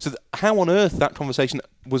 So how on earth that conversation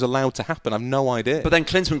was allowed to happen, I've no idea. But then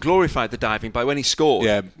Klinsmann glorified the diving by when he scored,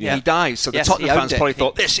 he dives. So the Tottenham fans probably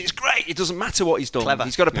thought, this is great, it doesn't matter what he's done. Clever.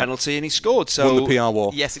 He's got a penalty and he scored. So won the PR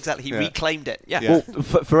war. Yes, exactly. He reclaimed it. Yeah. Well,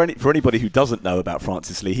 for anybody who doesn't know about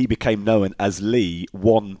Francis Lee, he became known as Lee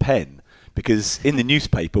One Pen. Because in the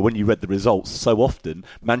newspaper, when you read the results, so often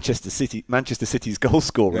Manchester City's goal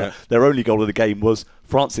scorer, their only goal of the game was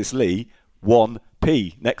Francis Lee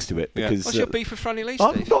 1P next to it. Because what's your beef with Franny Lee, Steve?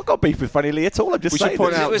 I've not got beef with Franny Lee at all. I'm just saying.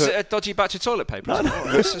 Was it a dodgy batch of toilet paper?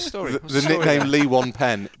 What's the story? The nickname Lee One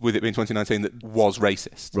Pen, with it being 2019, that was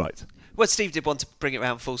racist. Right. Well, Steve did want to bring it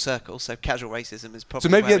around full circle, so casual racism is probably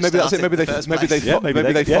So maybe that's it.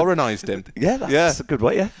 Maybe they foreignized him. Yeah, that's a good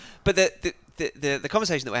way. Yeah. But the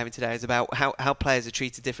conversation that we're having today is about how players are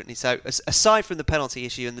treated differently. So aside from the penalty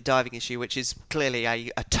issue and the diving issue, which is clearly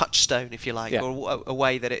a touchstone, if you like, or a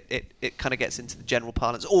way that it kind of gets into the general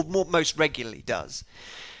parlance, or most regularly does.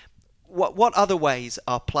 What other ways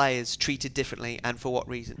are players treated differently, and for what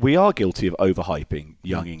reason? We are guilty of overhyping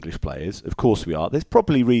young English players. Of course we are. There's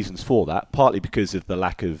probably reasons for that, partly because of the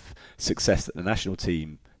lack of success that the national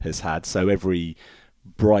team has had. So every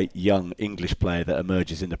bright young English player that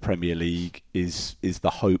emerges in the Premier League is the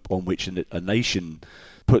hope on which a nation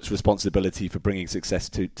puts responsibility for bringing success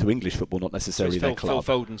to English football, not necessarily their club.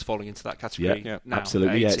 Phil Foden's falling into that category. Yeah, now,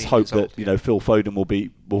 absolutely. It's hope that Phil Foden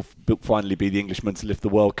will finally be the Englishman to lift the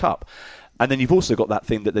World Cup. And then you've also got that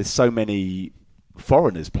thing that there's so many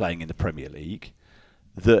foreigners playing in the Premier League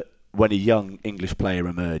that when a young English player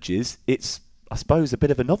emerges, it's, I suppose, a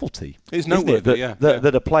bit of a novelty. It's noteworthy,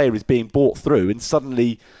 that a player is being brought through and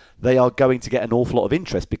suddenly they are going to get an awful lot of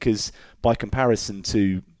interest, because by comparison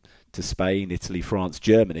to Spain, Italy, France,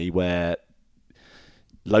 Germany, where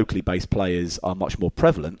locally based players are much more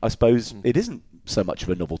prevalent, I suppose it isn't so much of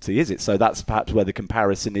a novelty, is it? So that's perhaps where the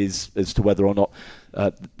comparison is as to whether or not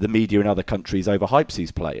the media in other countries overhypes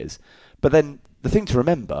these players. But then the thing to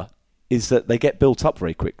remember is that they get built up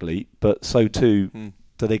very quickly, but so too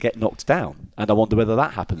do they get knocked down. And I wonder whether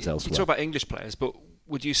that happens elsewhere. You talk about English players, but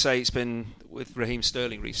would you say it's been with Raheem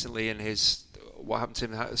Sterling recently and what happened to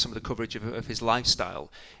him, some of the coverage of his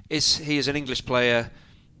lifestyle? Is he, as an English player,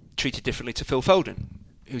 treated differently to Phil Foden,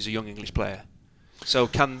 who's a young English player? So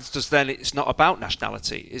does then it's not about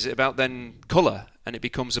nationality? Is it about then colour? And it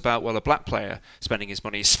becomes about, well, a black player spending his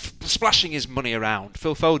money, splashing his money around.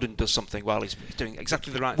 Phil Foden does something while he's doing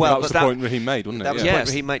exactly the right thing. That was the point Raheem made, wasn't it? That was the point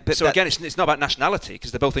Raheem made. But so again, it's not about nationality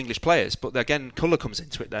because they're both English players, but again, colour comes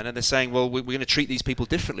into it then, and they're saying, well, we're going to treat these people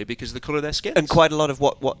differently because of the colour of their skin. And quite a lot of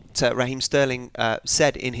what Raheem Sterling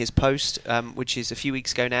said in his post, which is a few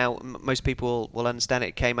weeks ago now, most people will understand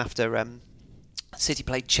it came after City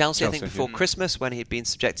played Chelsea, I think, before Christmas, when he'd been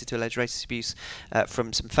subjected to alleged racist abuse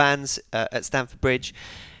from some fans at Stamford Bridge.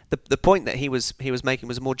 The point that he was making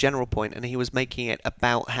was a more general point, and he was making it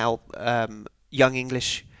about how young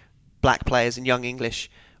English black players and young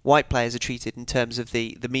English white players are treated in terms of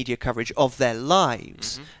the media coverage of their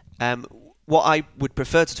lives. What I would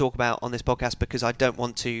prefer to talk about on this podcast, because I don't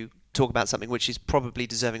want to talk about something which is probably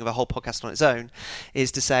deserving of a whole podcast on its own,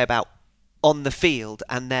 is to say about on the field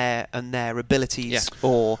and their abilities,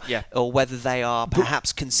 or whether they are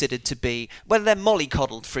perhaps considered to be, whether they're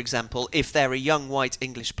mollycoddled, for example, if they're a young white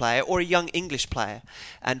English player or a young English player,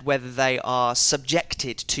 and whether they are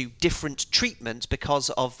subjected to different treatment because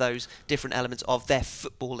of those different elements of their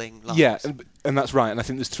footballing lives. Yeah, and that's right. And I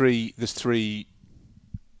think there's three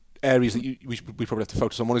areas that we probably have to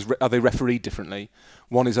focus on. One is, are they refereed differently?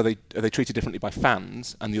 One is, are they treated differently by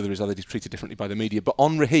fans? And the other is, are they treated differently by the media? But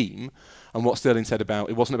on Raheem, and what Sterling said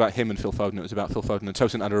about, it wasn't about him and Phil Foden, it was about Phil Foden and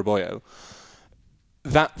Tosin Adarabioyo,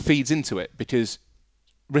 that feeds into it, because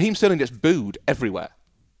Raheem Sterling gets booed everywhere.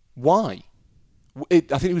 Why? I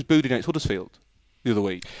think he was booed against Huddersfield the other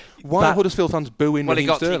week. Why are Huddersfield fans booing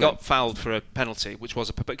Raheem Sterling? He got fouled for a penalty, which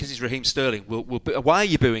was because he's Raheem Sterling. Why are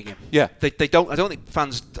you booing him? Yeah, they don't. I don't think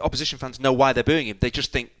opposition fans know why they're booing him. They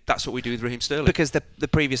just think that's what we do with Raheem Sterling. Because the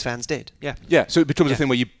previous fans did. Yeah. So it becomes a thing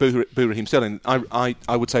where you boo Raheem Sterling. I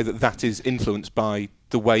would say that is influenced by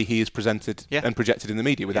the way he is presented and projected in the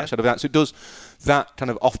media, without shadow of a doubt. So it does, that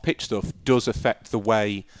kind of off-pitch stuff does affect the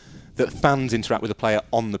way that fans interact with the player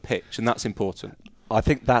on the pitch, and that's important. I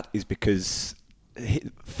think that is because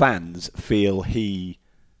fans feel he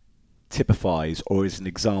typifies or is an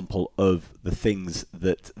example of the things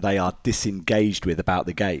that they are disengaged with about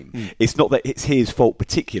the game. It's not that it's his fault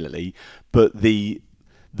particularly, but the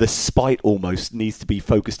spite almost needs to be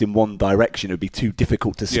focused in one direction. It would be too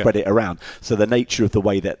difficult to spread it around. So the nature of the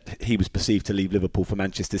way that he was perceived to leave Liverpool for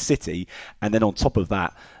Manchester City, and then on top of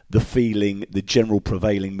that, the feeling, the general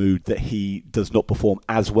prevailing mood that he does not perform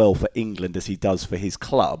as well for England as he does for his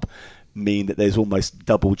club, mean that there's almost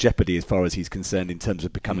double jeopardy as far as he's concerned in terms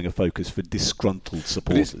of becoming a focus for disgruntled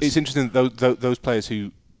supporters. It's interesting that those players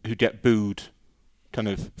who get booed,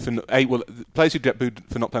 players who get booed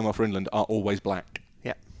for not playing well for England are always black.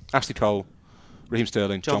 Yeah, Ashley Cole, Raheem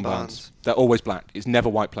Sterling, John Barnes. They're always black. It's never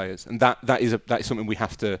white players, and that is something we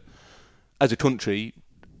have to, as a country,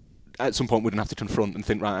 at some point we're going to have to confront and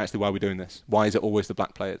think, right, actually, why are we doing this? Why is it always the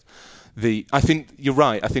black players? I think you're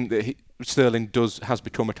right. I think that Sterling has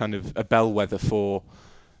become a kind of a bellwether for,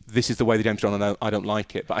 this is the way the game's done, and I don't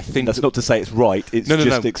like it. But I think that's not to say it's right. It's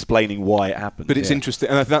just explaining why it happened. But it's interesting,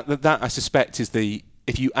 and that I suspect is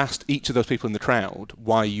if you asked each of those people in the crowd,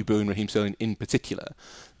 why are you booing Raheem Sterling in particular,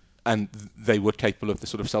 and they were capable of the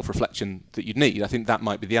sort of self-reflection that you'd need, I think that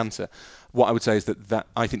might be the answer. What I would say is that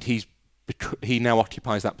I think he now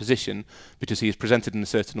occupies that position because he is presented in a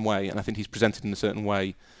certain way, and I think he's presented in a certain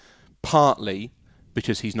way partly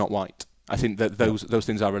because he's not white. I think that those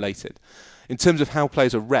things are related. In terms of how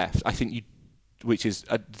players are reffed, I think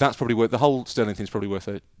that's probably worth, the whole Sterling thing is probably worth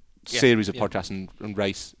a series of podcasts and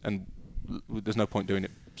race, and there's no point doing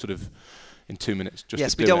it sort of in 2 minutes.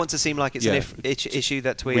 We don't want to seem like it's an issue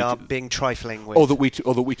that we are being trifling with, or that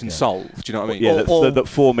we can solve. Do you know what I mean? Yeah, that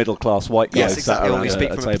four middle-class white guys. Yes, exactly. Or we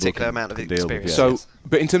speak from a particular amount of experience.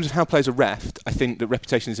 But in terms of how players are reffed, I think that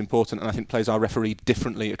reputation is important, and I think players are refereed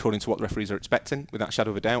differently according to what the referees are expecting, without a shadow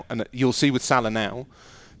of a doubt. And you'll see with Salah now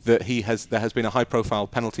that there has been a high-profile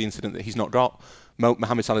penalty incident that he's not got.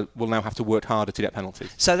 Mohamed Salah will now have to work harder to get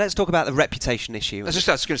penalties. So let's talk about the reputation issue. I was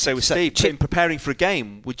going to say with Steve, in preparing for a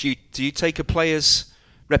game, do you take a player's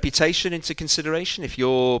reputation into consideration? If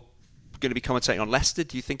you're going to be commentating on Leicester,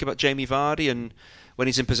 do you think about Jamie Vardy and when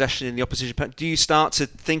he's in possession in the opposition? Do you start to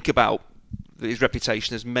think about his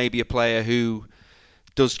reputation as maybe a player who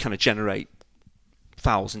does kind of generate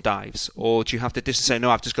fouls and dives, or do you have to say, no,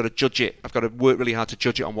 I've just got to judge it, I've got to work really hard to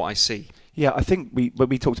judge it on what I see? Yeah, I think when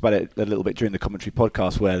we talked about it a little bit during the commentary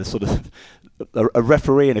podcast, where the sort of a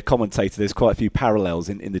referee and a commentator, there's quite a few parallels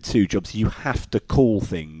in the two jobs. You have to call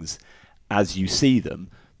things as you see them.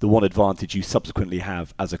 The one advantage you subsequently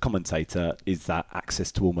have as a commentator is that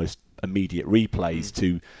access to almost immediate replays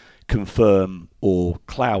to confirm or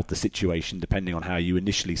cloud the situation depending on how you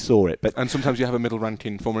initially saw it. And sometimes you have a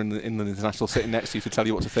middle-ranking former England international sitting next to you to tell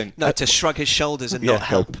you what to think. No, to shrug his shoulders and not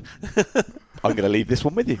help. I'm going to leave this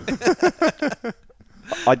one with you.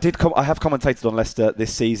 I have commentated on Leicester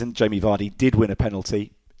this season. Jamie Vardy did win a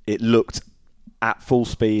penalty. It looked at full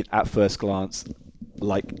speed, at first glance,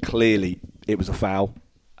 like clearly it was a foul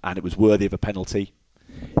and it was worthy of a penalty.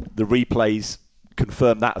 The replays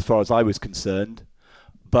confirmed that as far as I was concerned.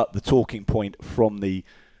 But the talking point from the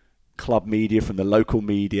club media, from the local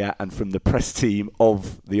media and from the press team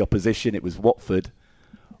of the opposition, it was Watford,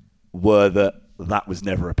 were that was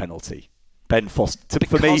never a penalty. Ben Foster,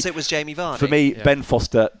 because it was Jamie Vardy. For me, Ben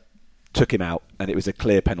Foster took him out, and it was a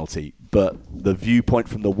clear penalty. But the viewpoint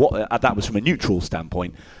from that was from a neutral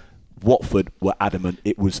standpoint. Watford were adamant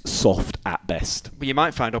it was soft at best. But you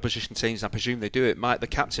might find opposition teams, I presume they do it. The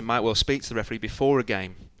captain might well speak to the referee before a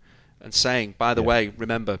game and saying, by the way,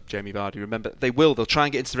 remember Jamie Vardy. Remember, they'll try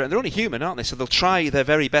and get into the. They're only human, aren't they? So they'll try their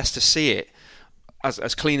very best to see it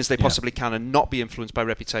as clean as they possibly can and not be influenced by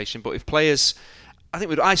reputation. But if players,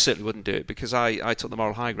 I certainly wouldn't do it because I took the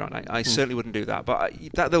moral high ground. I certainly wouldn't do that. But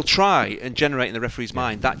they'll try and generate in the referee's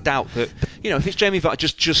mind that doubt that if it's Jamie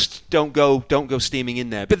Vardy, just don't go steaming in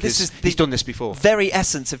there. But he's done this before. Very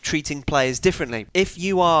essence of treating players differently. If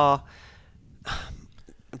you are,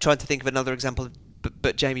 I'm trying to think of another example.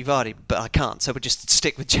 But Jamie Vardy, but I can't, so we'll just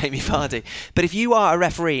stick with Jamie Vardy. But if you are a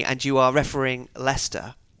referee and you are refereeing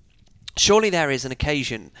Leicester, surely there is an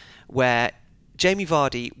occasion where Jamie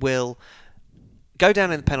Vardy will go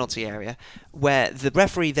down in the penalty area, where the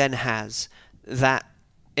referee then has that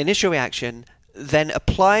initial reaction, then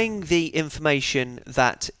applying the information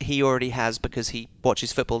that he already has because he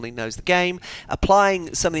watches football and he knows the game,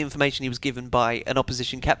 applying some of the information he was given by an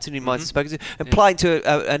opposition captain who might have spoken to, applying to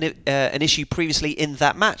an issue previously in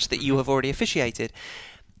that match that you have already officiated.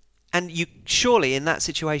 And you surely, in that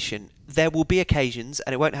situation, there will be occasions,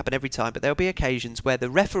 and it won't happen every time, but there will be occasions where the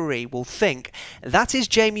referee will think, that is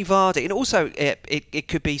Jamie Vardy. And also, it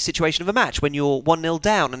could be a situation of a match when you're 1-0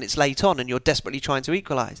 down and it's late on and you're desperately trying to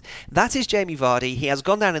equalise. That is Jamie Vardy. He has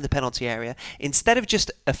gone down in the penalty area. Instead of just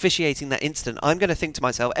officiating that incident, I'm going to think to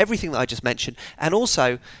myself everything that I just mentioned, and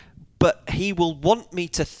also, but he will want me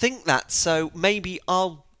to think that, so maybe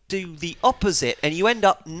I'll do the opposite, and you end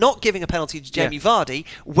up not giving a penalty to Jamie Vardy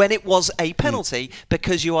when it was a penalty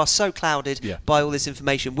because you are so clouded by all this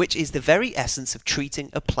information, which is the very essence of treating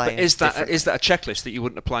a player. But is that a checklist that you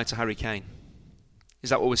wouldn't apply to Harry Kane? Is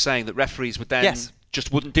that what we're saying, that referees would then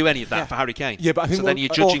just wouldn't do any of that for Harry Kane? Yeah, but I think so then you're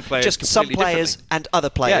judging players just some players and other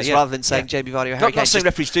players rather than saying Jamie Vardy or Harry Kane. Not saying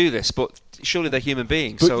referees do this, but surely they're human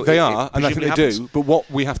beings. But so they are, and I think they do. But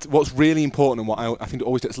what's really important and what I think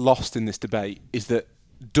always gets lost in this debate is that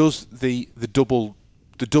does the double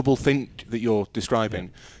think that you're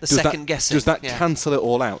describing, does that cancel it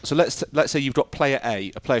all out? So let's say you've got player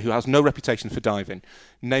A, a player who has no reputation for diving,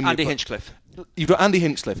 namely Andy Hinchcliffe. You've got Andy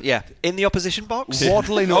Hinchcliffe. Yeah, in the opposition box,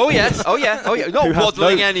 waddling. Oh yeah. Not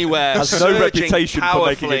waddling anywhere. Has no reputation for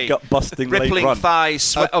making a gut-busting rippling late thighs.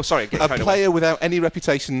 Sorry. A player without any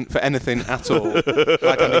reputation for anything at all,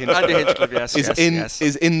 like Andy Hinchcliffe,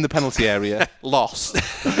 is in the penalty area, lost.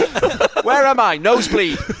 Where am I?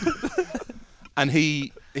 Nosebleed. And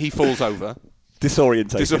he falls over.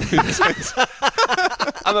 Disorientated.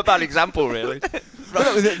 I'm a bad example, really.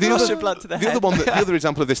 The other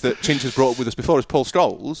example of this that Chinch has brought up with us before is Paul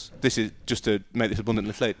Scholes. This is just to make this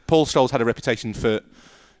abundantly clear. Paul Scholes had a reputation for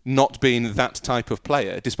not being that type of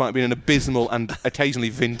player, despite being an abysmal and occasionally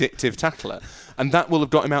vindictive tackler, and that will have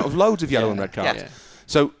got him out of loads of yellow and red cards. Yeah.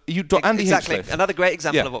 So you've got Andy Hinchcliffe. Another great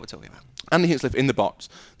example of what we're talking about. Andy Hinchcliffe in the box.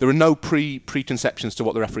 There are no preconceptions to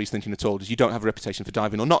what the referee's thinking at all. You don't have a reputation for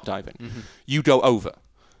diving or not diving. Mm-hmm. You go over.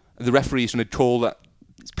 The referee is going to call that.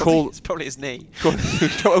 It's probably his knee. Go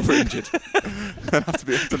over injured. And have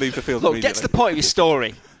to leave the field. Look, get to the point of your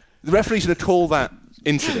story. The referee's going to call that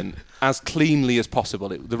incident as cleanly as possible.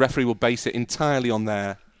 The referee will base it entirely on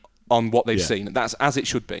what they've seen. That's as it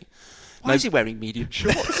should be. Why is he wearing medium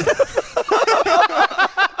shorts?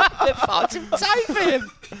 They're far too tight for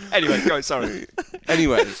him. Anyway, go. Sorry.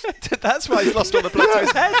 Anyway, that's why he's lost all the blood to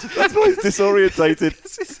his head. That's why he's disorientated.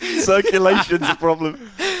 Circulation's a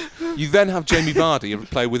problem. You then have Jamie Vardy, a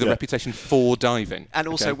player with a reputation for diving, and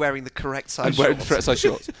also wearing the correct size wearing the correct size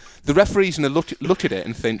shorts. The referee's going to look at it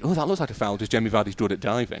and think, "Oh, that looks like a foul because Jamie Vardy's good at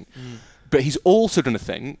diving." But he's also going to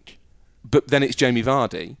think, "But then it's Jamie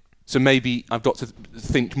Vardy." So maybe I've got to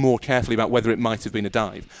think more carefully about whether it might have been a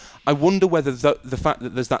dive. I wonder whether the fact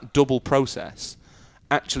that there's that double process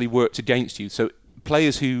actually worked against you. So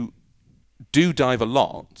players who do dive a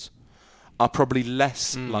lot are probably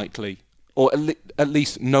less likely or at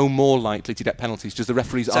least no more likely to get penalties, just the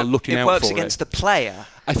referees are looking out for it. It works against the player.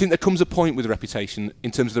 I think there comes a point with reputation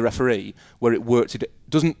in terms of the referee where it works.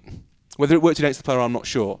 Whether it works against the player, I'm not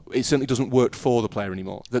sure. It certainly doesn't work for the player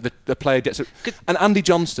anymore. The player gets it. And Andy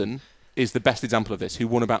Johnson is the best example of this, who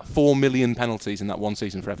won about 4 million penalties in that one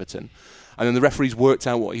season for Everton. And then the referees worked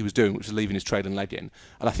out what he was doing, which was leaving his trailing leg in.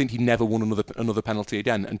 And I think he never won another penalty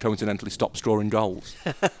again and coincidentally stopped scoring goals.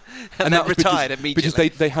 and then retired immediately.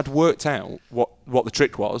 Because they had worked out what the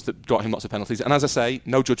trick was that got him lots of penalties. And as I say,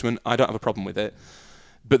 no judgment, I don't have a problem with it.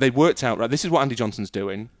 But they worked out, right, this is what Andy Johnson's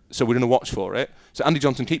doing, so we're going to watch for it. So Andy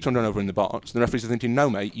Johnson keeps on running over in the box. The referees are thinking,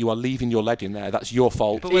 no, mate, you are leaving your leg in there. That's your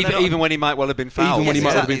fault. Even when he might well have been fouled. Even when he might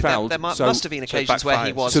well have been fouled. There must have been occasions where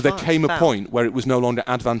he was So there came fouled. a point where it was no longer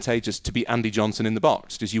advantageous to be Andy Johnson in the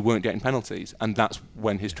box because you weren't getting penalties, and that's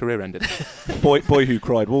when his career ended. boy who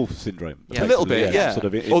cried wolf syndrome. A little bit, yeah.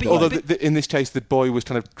 Sort of Although in this case, the boy was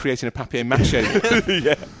kind of creating a papier-mâché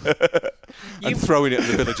and throwing it at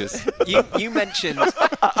the villagers. You mentioned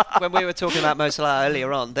when we were talking about Mo Salah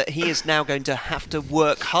earlier on that he is now going to have to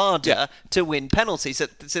work harder to win penalties.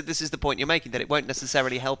 So this is the point you're making, that it won't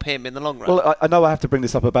necessarily help him in the long run. Well, I know I have to bring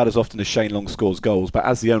this up about as often as Shane Long scores goals, but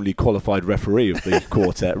as the only qualified referee of the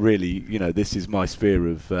quartet, really, this is my sphere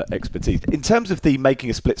of expertise. In terms of the making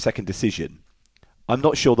a split-second decision, I'm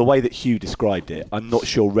not sure, the way that Hugh described it, I'm not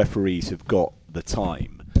sure referees have got the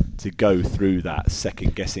time to go through that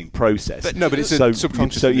second-guessing process. But it's a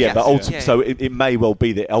subconscious. So it may well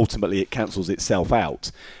be that ultimately it cancels itself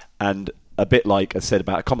out. And a bit like I said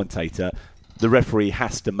about a commentator, the referee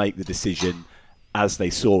has to make the decision as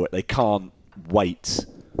they saw it. They can't wait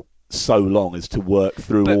so long as to work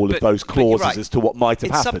through all of those clauses as to what might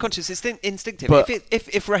have happened. It's subconscious, it's instinctive. But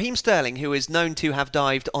if Raheem Sterling, who is known to have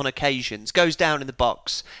dived on occasions, goes down in the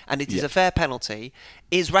box and it is a fair penalty,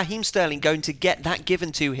 is Raheem Sterling going to get that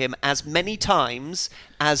given to him as many times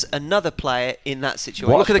as another player in that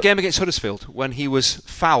situation? Look at the game against Huddersfield when he was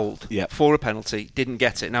fouled for a penalty, didn't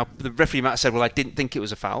get it. Now, the referee might have said, well, I didn't think it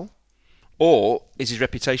was a foul. Or is his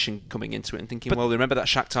reputation coming into it and thinking, well, remember that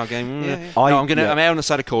Shakhtar game? I'm on the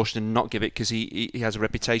side of caution and not give it because he has a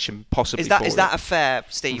reputation possibly for it. Is that a fair,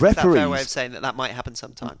 Steve? Is that a fair way of saying that might happen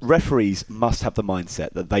sometimes? Referees must have the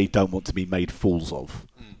mindset that they don't want to be made fools of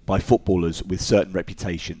by footballers with certain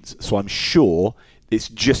reputations. So I'm sure it's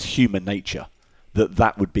just human nature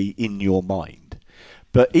that would be in your mind.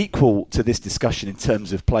 But equal to this discussion in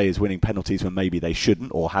terms of players winning penalties when maybe they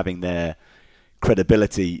shouldn't, or having their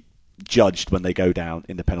credibility judged when they go down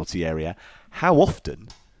in the penalty area, how often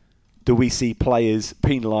do we see players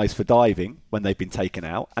penalised for diving when they've been taken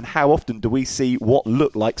out, and how often do we see what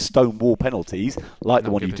look like stonewall penalties like the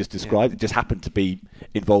one you just described? It just happened to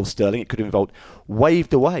involve Sterling, it could have involved,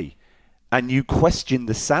 waved away, and you question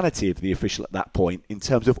the sanity of the official at that point in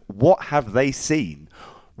terms of what have they seen,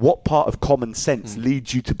 what part of common sense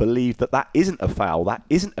leads you to believe that isn't a foul, that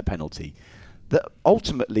isn't a penalty, that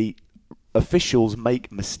ultimately officials make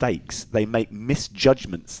mistakes. They make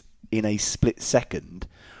misjudgments in a split second,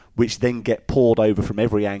 which then get poured over from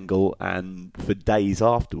every angle and for days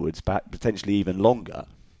afterwards, potentially even longer.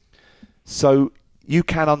 So you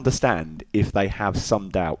can understand if they have some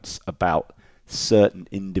doubts about certain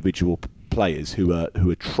individual players who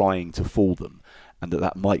are trying to fool them, and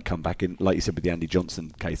that might come back in, like you said with the Andy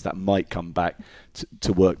Johnson case, that might come back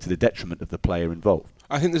to work to the detriment of the player involved.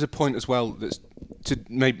 I think there's a point as well that's to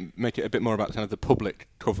make it a bit more about kind of the public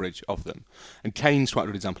coverage of them. And Kane's quite a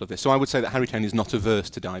good example of this. So I would say that Harry Kane is not averse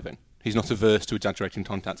to diving. He's not averse to exaggerating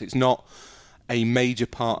contact. It's not a major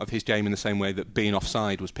part of his game in the same way that being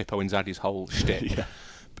offside was Pippo Inzaghi's whole shtick.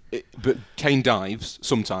 But Kane dives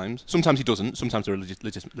sometimes. Sometimes he doesn't. Sometimes there are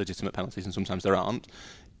legitimate penalties and sometimes there aren't.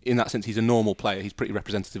 In that sense, he's a normal player. He's pretty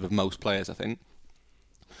representative of most players, I think.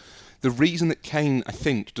 The reason that Kane, I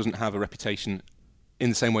think, doesn't have a reputation in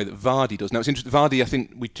the same way that Vardy does. Now, it's interesting. Vardy, I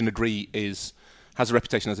think we can agree, has a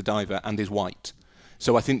reputation as a diver and is white.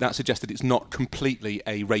 So I think that suggests that it's not completely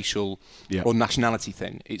a racial or nationality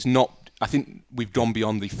thing. It's not. I think we've gone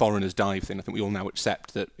beyond the foreigners dive thing. I think we all now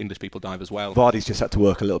accept that English people dive as well. Vardy's just had to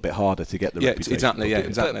work a little bit harder to get the reputation. Exactly.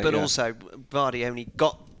 But also, Vardy only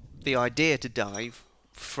got the idea to dive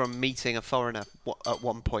from meeting a foreigner at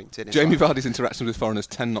one point in his Jamie life. Vardy's interactions with foreigners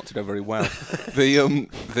tend not to go very well.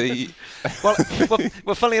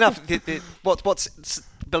 Well, funnily enough, what's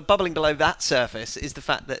bubbling below that surface is the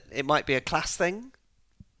fact that it might be a class thing.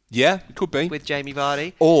 Yeah, it could be with Jamie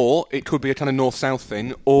Vardy, or it could be a kind of north-south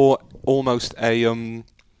thing, or almost a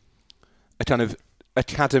kind of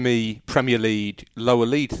academy, Premier League, lower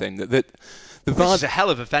league thing. That The This is a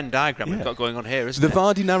hell of a Venn diagram we've got going on here, isn't the it?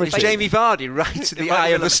 Vardy narrative. It's Jamie Vardy right to the Right eye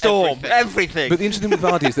in of the the storm. everything. Everything. But the interesting thing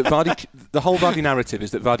with Vardy is that the whole Vardy narrative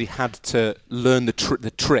is that Vardy had to learn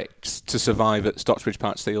the tricks to survive at Stockbridge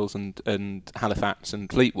Park Steels and Halifax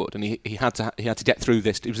and Fleetwood, and he had to get through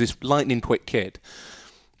this. It was this lightning quick kid,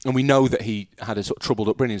 and we know that he had a sort of troubled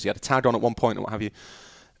upbringing. He had a tag on at one point and what have you.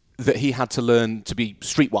 That he had to learn to be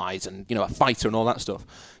streetwise and a fighter and all that stuff.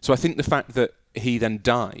 So I think the fact that he then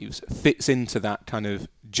dives fits into that kind of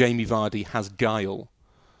Jamie Vardy has guile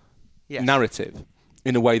narrative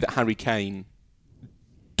in a way that Harry Kane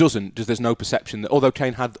doesn't. There's no perception that although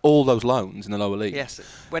Kane had all those loans in the lower league,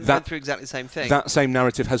 went through exactly the same thing. That same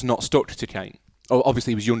narrative has not stuck to Kane.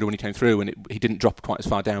 Obviously, he was younger when he came through, and he didn't drop quite as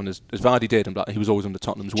far down as Vardy did, and he was always under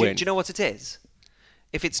Tottenham's wing. Do you know what it is?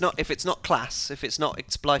 If it's not class, if it's not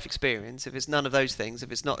life experience, if it's none of those things,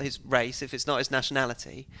 if it's not his race, if it's not his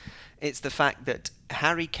nationality, it's the fact that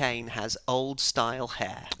Harry Kane has old-style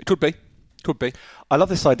hair. It could be. I love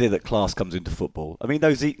this idea that class comes into football. I mean,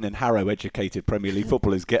 those Eton and Harrow educated Premier League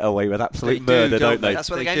footballers get away with absolute murder, don't they? That's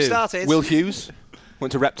where the game started. Will Hughes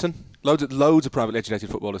went to Repton. Loads of privately educated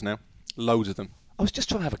footballers now. Loads of them. I was just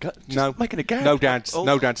trying to have a go. Making a gag. No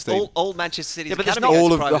dads, Steve. All Manchester City's but there's academy not all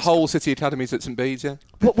goes of private the whole school. City academies at St Bede's, yeah.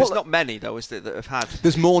 There's not many, though, is there, that have had...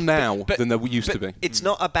 There's more now But- than there used to be. It's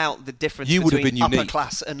not about the difference You would have between been upper unique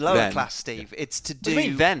class and lower then. class, Steve. It's to What do... do you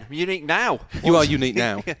mean then? Unique now. You are unique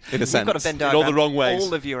now, in a sense. You've got a Venn In all diagram the wrong ways.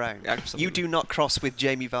 all of your own. Absolutely. You do not cross with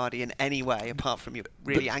Jamie Vardy in any way, apart from your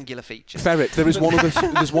really angular features. Ferret, there is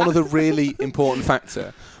there's one other really important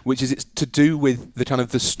factor, which is it's to do with the kind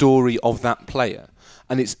of the story of that player.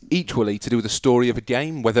 And it's equally to do with the story of a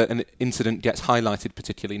game, whether an incident gets highlighted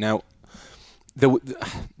particularly. Now,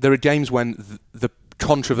 there are games when the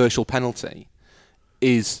controversial penalty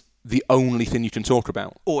is the only thing you can talk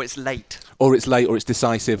about. Or it's late. Or it's late, or it's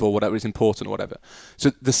decisive, or whatever, it's important, or whatever.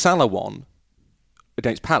 So the Salah one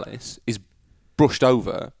against Palace is brushed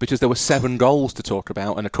over because there were 7 goals to talk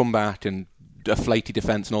about and a comeback and a flaky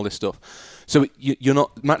defence and all this stuff. So you're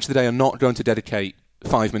not, Match of the Day are not going to dedicate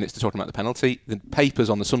 5 minutes to talking about the penalty. The papers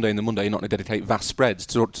on the Sunday and the Monday are not going to dedicate vast spreads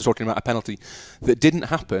to talking about a penalty that didn't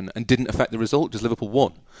happen and didn't affect the result because Liverpool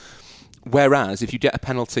won. Whereas if you get a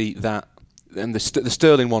penalty that, and the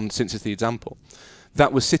Sterling one, since it's the example,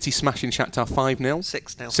 that was City smashing Shakhtar 5-0.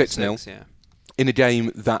 6-0. 6-0. Yeah. In a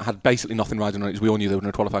game that had basically nothing riding on it, because we all knew they were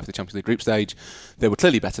going to qualify for the Champions League group stage. They were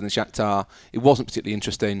clearly better than Shakhtar. It wasn't particularly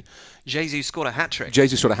interesting. Jesus scored a hat-trick.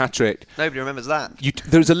 Jesus scored a hat-trick. Nobody remembers that.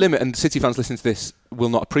 There is a limit, and City fans listening to this will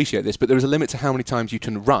not appreciate this, but there is a limit to how many times you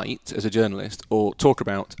can write as a journalist or talk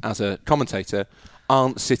about as a commentator,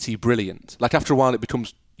 aren't City brilliant? Like after a while it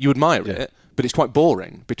becomes, you admire it, but it's quite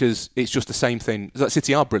boring because it's just the same thing. Like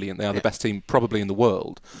City are brilliant. They are the best team probably in the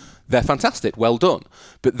world. They're fantastic. Well done.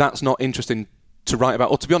 But that's not interesting to write about,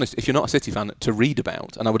 or to be honest, if you're not a City fan, to read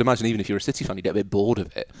about. And I would imagine even if you're a City fan, you get a bit bored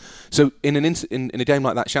of it. So in a game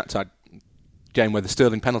like that Shakhtar game where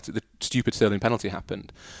the stupid Sterling penalty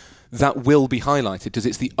happened, that will be highlighted because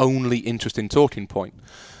it's the only interesting talking point.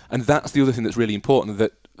 And that's the other thing that's really important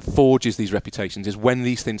that forges these reputations is when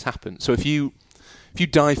these things happen. So if you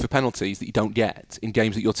dive for penalties that you don't get in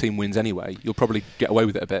games that your team wins anyway, you'll probably get away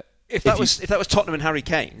with it a bit. If that was Tottenham and Harry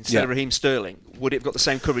Kane instead of Raheem Sterling, would it have got the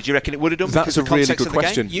same coverage? Do you reckon it would have done? That's a really good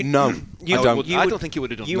question. No, I don't. I don't think it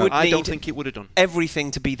would have done. I don't think it would have done.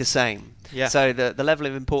 Everything to be the same. Yeah. So the level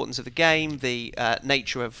of importance of the game, the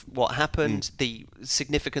nature of what happened, the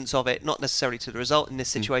significance of it, not necessarily to the result in this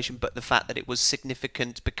situation, but the fact that it was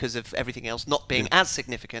significant because of everything else not being as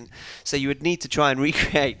significant. So you would need to try and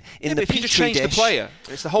recreate in the if you just petri change the dish. player,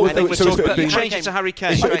 it's the whole Well, thing we're so talking if about. it You had change been- it to Harry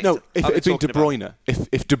Kane. If it had been De talking Bruyne,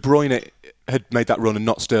 if De Bruyne had made that run and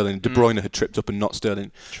not Sterling, De Bruyne had tripped up and not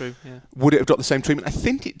Sterling, True, yeah. would it have got the same treatment?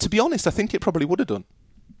 To be honest, I think it probably would have done.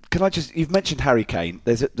 Can I just? You've mentioned Harry Kane.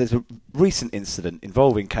 There's a recent incident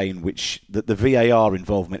involving Kane, which the VAR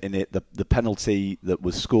involvement in it, the penalty that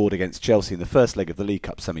was scored against Chelsea in the first leg of the League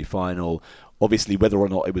Cup semi-final. Obviously, whether or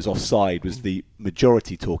not it was offside was the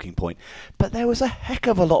majority talking point. But there was a heck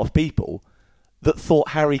of a lot of people that thought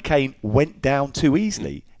Harry Kane went down too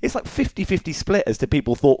easily. It's like 50-50 split as to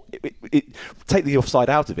people thought, take the offside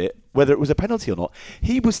out of it, whether it was a penalty or not.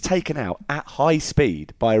 He was taken out at high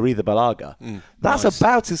speed by Aretha Balaga. That's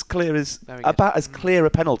about as clear a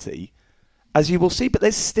penalty as you will see. But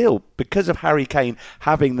there's still, because of Harry Kane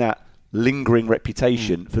having that lingering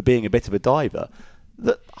reputation for being a bit of a diver,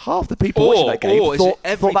 that half the people watching that game thought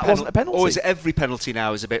that wasn't a penalty. Or is it every penalty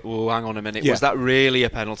now is a bit, well, hang on a minute, Yeah. was that really a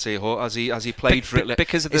penalty? Or has he played for it?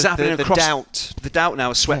 Because of is that happening the across- doubt. The doubt now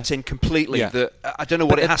has swept in completely. Yeah. That I don't know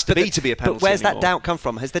what it has to be to be a penalty But where's anymore. that doubt come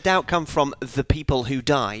from? Has the doubt come from the people who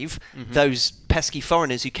dive, those pesky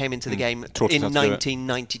foreigners who came into the game Taught us in how to do it.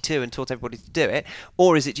 1992 and taught everybody to do it?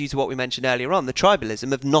 Or is it due to what we mentioned earlier on, the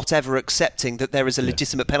tribalism of not ever accepting that there is a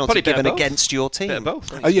legitimate penalty Probably a bit of given both. against your team? Bit of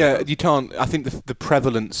both. Oh yeah, you can't. I think the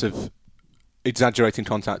prevalence of exaggerating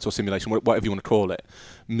contact or simulation, whatever you want to call it,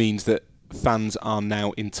 means that fans are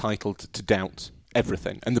now entitled to doubt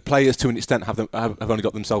everything, and the players, to an extent, have only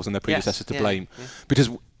got themselves and their predecessors to blame. Yeah. Because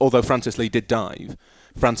although Francis Lee did dive,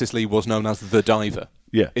 Francis Lee was known as the diver.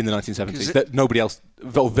 In the 1970s, that nobody else,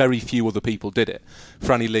 or very few other people did it.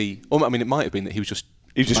 Franny Lee, I mean, it might have been that he was just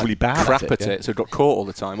really bad crap at it, so he got caught all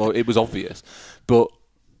the time, or it was obvious. But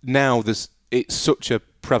now it's such a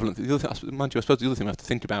prevalent. Mind you, I suppose the other thing we have to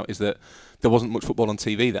think about is that there wasn't much football on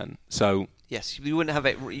TV then, so. Yes, you wouldn't have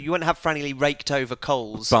it. You wouldn't have Franny Lee raked over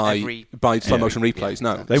coals by slow motion replays.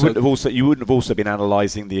 No, they wouldn't have also. You wouldn't have also been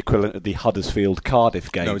analysing the equivalent of the Huddersfield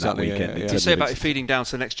Cardiff game that weekend. You say about it feeding down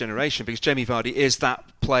to the next generation, because Jamie Vardy is that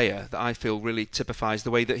player that I feel really typifies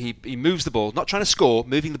the way that he moves the ball, not trying to score,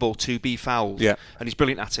 moving the ball to be fouled. Yeah. And he's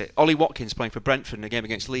brilliant at it. Ollie Watkins, playing for Brentford in a game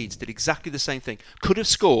against Leeds, did exactly the same thing. Could have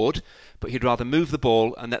scored, but he'd rather move the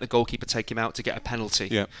ball and let the goalkeeper take him out to get a penalty.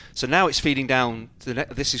 Yeah. So now it's feeding down to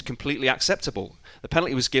this is completely acceptable. The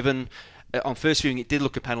penalty was given on first viewing. It did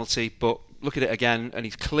look a penalty, but look at it again, and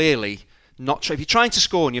he's clearly not. If you're trying to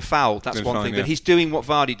score and you're fouled, that's one thing. But he's doing what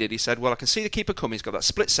Vardy did. He said, "Well, I can see the keeper coming. He's got that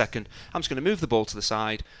split second. I'm just going to move the ball to the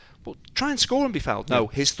side." But try and score and be fouled. No,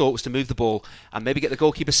 his thought was to move the ball and maybe get the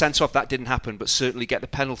goalkeeper sent off. That didn't happen, but certainly get the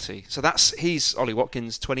penalty. So he's Ollie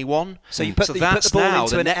Watkins, 21. So you put the ball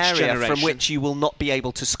into an area from which you will not be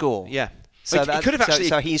able to score. Yeah. So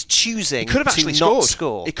he's choosing to not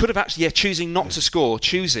score. It could have actually, choosing not to score,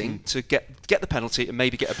 choosing to get the penalty and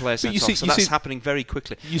maybe get a player sent off. So that's happening very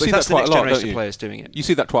quickly. You see that quite a lot, don't you? Players doing it. You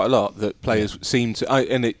see that quite a lot, that players seem to,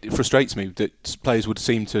 and it frustrates me that players would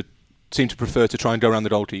seem to prefer to try and go around the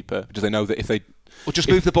goalkeeper because they know that if they. Or just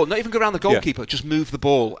move the ball, not even go around the goalkeeper, just move the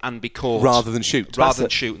ball and be caught. Rather than shoot.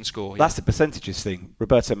 Shoot and score. That's the percentages thing.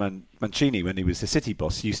 Roberto Mancini, when he was the City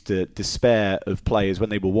boss, used to despair of players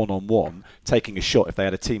when they were one-on-one taking a shot if they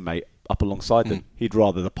had a teammate up alongside them. He'd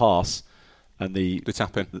rather the pass and the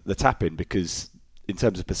tap-in because in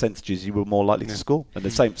terms of percentages, you were more likely to score. And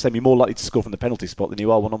the same, you're more likely to score from the penalty spot than you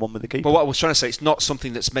are one-on-one with the keeper. But what I was trying to say, it's not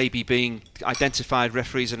something that's maybe being identified,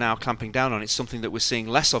 referees are now clamping down on. It's something that we're seeing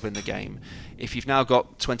less of in the game. If you've now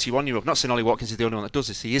got 21-year-old, not saying Ollie Watkins is the only one that does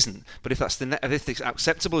this, he isn't. But if it's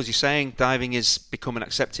acceptable, as you're saying, diving is become an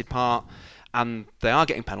accepted part, and they are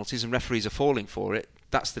getting penalties and referees are falling for it,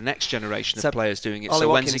 that's the next generation of players doing it. Ollie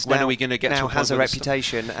Watkins when are we going to get to a point has a where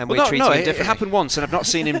reputation and we're treating him differently? It happened once and I've not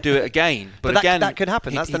seen him do it again. But again, that could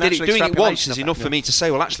happen. That's the natural doing it once extrapolation is enough for me to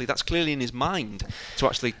say, well, actually, that's clearly in his mind to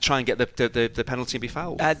actually try and get the penalty and be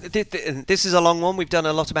fouled. This is a long one. We've done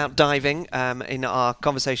a lot about diving in our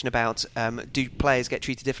conversation about do players get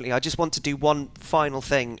treated differently. I just want to do one final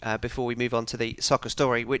thing before we move on to the soccer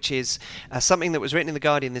story, which is something that was written in The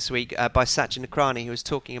Guardian this week by Sachin Nakrani, who was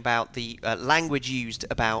talking about the language used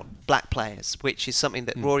about black players, which is something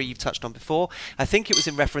that Rory, you've touched on before. I think it was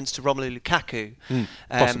in reference to Romelu Lukaku.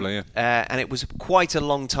 Possibly, yeah. And it was quite a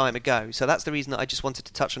long time ago. So that's the reason that I just wanted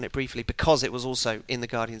to touch on it briefly, because it was also in The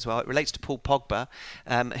Guardian as well. It relates to Paul Pogba,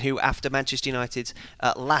 who after Manchester United's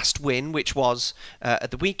last win, which was at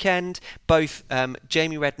the weekend, both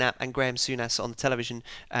Jamie Redknapp and Graham Souness on the television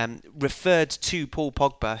referred to Paul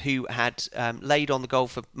Pogba, who had laid on the goal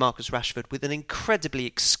for Marcus Rashford with an incredibly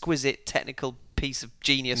exquisite technical piece of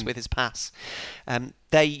genius with his pass.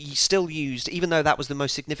 They still used, even though that was the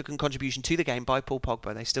most significant contribution to the game by Paul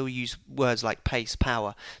Pogba, they still use words like pace,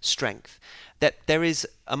 power, strength. That there is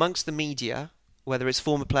amongst the media, whether it's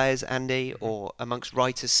former players, Andy, or amongst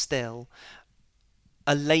writers still,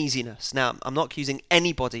 a laziness. Now, I'm not accusing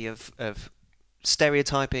anybody of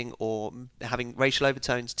stereotyping or having racial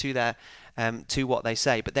overtones to their to what they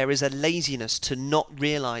say, but there is a laziness to not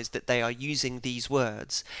realise that they are using these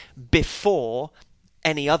words before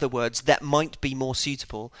any other words that might be more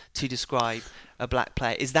suitable to describe a black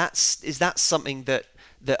player. Is that something that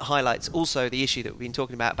highlights also the issue that we've been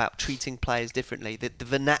talking about treating players differently, the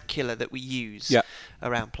vernacular that we use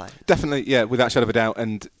around players? Definitely, yeah, without a shadow of a doubt.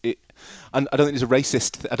 And I don't think it's a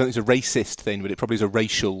racist. I don't think it's a racist thing, but it probably is a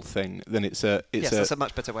racial thing. Then that's a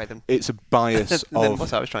much better way than it's a bias than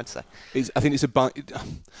what I was trying to say. I think it's a bias.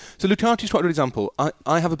 So Lukaku is quite a good example.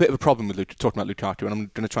 I have a bit of a problem with talking about Lukaku, and I'm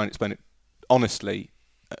going to try and explain it honestly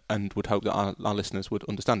and would hope that our listeners would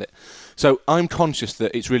understand it. So I'm conscious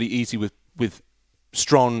that it's really easy with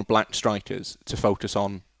strong black strikers to focus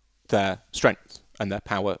on their strength and their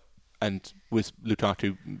power, and with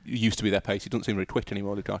Lukaku, used to be their pace. He doesn't seem very quick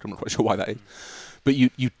anymore, Lukaku. I'm not quite sure why that is. But you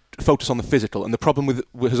focus on the physical, and the problem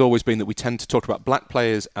has always been that we tend to talk about black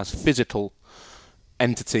players as physical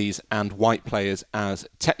entities and white players as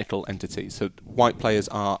technical entities. So white players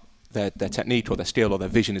are their technique or their skill or their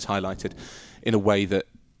vision is highlighted in a way that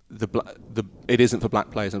it isn't for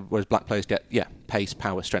black players, whereas black players get pace,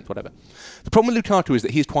 power, strength, whatever. The problem with Lukaku is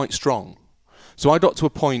that he's quite strong. So I got to a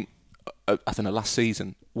point, I don't know, last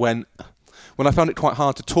season when I found it quite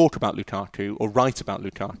hard to talk about Lukaku or write about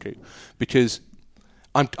Lukaku, because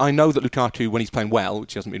I know that Lukaku, when he's playing well,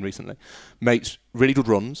 which he hasn't been recently, makes really good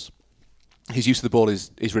runs. His use of the ball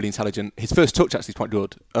is really intelligent. His first touch actually is quite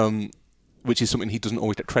good, which is something he doesn't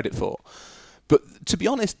always get credit for. But to be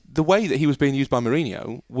honest, the way that he was being used by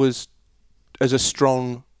Mourinho was as a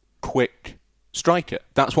strong, quick striker.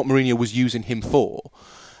 That's what Mourinho was using him for.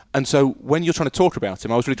 And so when you're trying to talk about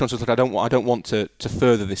him, I was really conscious that I don't want to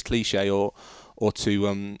further this cliche or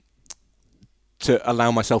to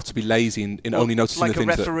allow myself to be lazy in only noticing like the things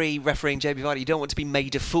like a referee refereeing Jamie Vardy. You don't want to be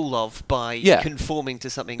made a fool of by conforming to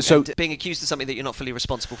something and being accused of something that you're not fully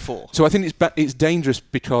responsible for. So I think it's dangerous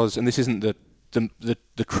because, and this isn't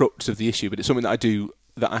the crux of the issue, but it's something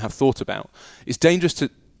that I have thought about. It's dangerous to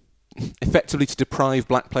effectively to deprive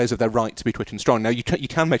black players of their right to be quick and strong. Now you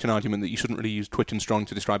can make an argument that you shouldn't really use quick and strong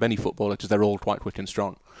to describe any footballer, because they're all quite quick and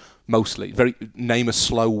strong, mostly. Name a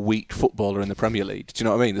slow, weak footballer in the Premier League. Do you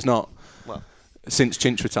know what I mean? There's not. Well, since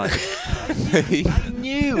Chinch retired. I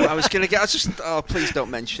knew I was going to get. Please don't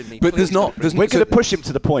mention me. But please we're going to push him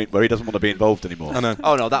to the point where he doesn't want to be involved anymore. I know.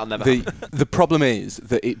 Oh no, that'll never happen. The problem is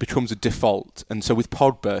that it becomes a default, and so with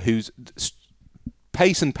Pogba, whose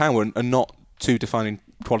pace and power are not two defining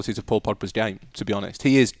qualities of Paul Pogba's game, to be honest.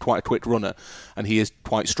 He is quite a quick runner, and he is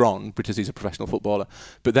quite strong because he's a professional footballer,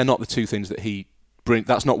 but they're not the two things that he brings.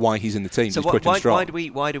 That's not why he's in the team. So he's quick and strong.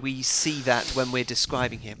 Why do we see that when we're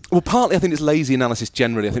describing him? Well, partly I think it's lazy analysis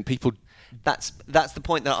generally. I think people... That's the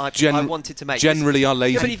point that I wanted to make. Generally are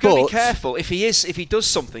lazy. Yeah, but you've got to be careful. If he does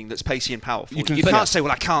something that's pacey and powerful, you can't say,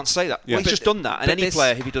 "Well, I can't say that." Yeah. Well, he's just done that. And any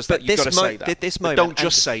player, if he does that, you've got to say that. At this moment, don't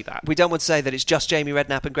just say that. We don't want to say that it's just Jamie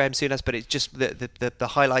Redknapp and Graham Souness, but it's just the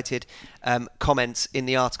highlighted comments in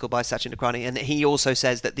the article by Sachin Nakrani, and he also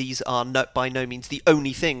says that these are by no means the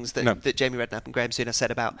only things that Jamie Redknapp and Graham Souness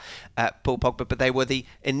said about Paul Pogba, but they were the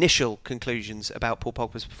initial conclusions about Paul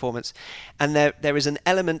Pogba's performance, and there is an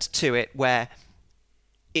element to it where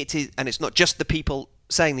it is, and it's not just the people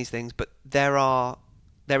saying these things, but there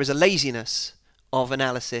is a laziness of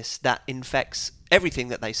analysis that infects everything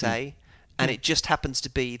that they say, and it just happens to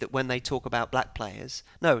be that when they talk about black players,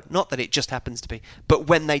 no, not that it just happens to be, but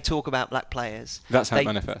when they talk about black players, that's how it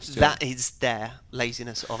manifests. That is their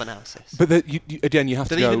laziness of analysis. But again, you have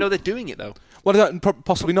to. Do they even know they're doing it though? Well,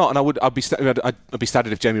 possibly not, and I'd be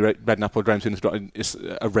saddened if Jamie Redknapp or Graham Souness got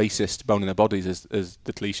a racist bone in their bodies, as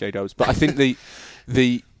the cliche goes. But I think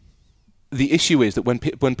the issue is that when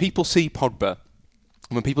people see Pogba,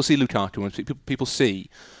 when people see Lukaku, when people see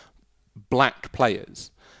black players,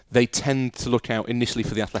 they tend to look out initially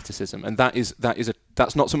for the athleticism, and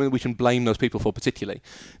that's not something that we can blame those people for particularly.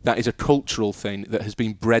 That is a cultural thing that has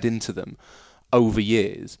been bred into them over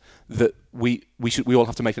years that we all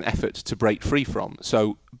have to make an effort to break free from.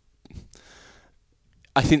 So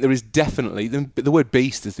I think there is definitely the word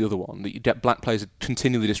beast is the other one, that you get black players are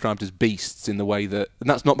continually described as beasts in the way that, and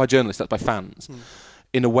that's not by journalists, that's by fans,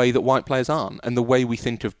 in a way that white players aren't, and the way we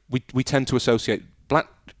think of we tend to associate black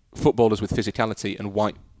footballers with physicality and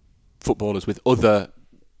white footballers with other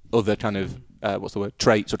kind of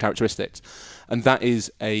traits or characteristics, and that is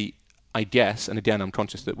I guess, and again I'm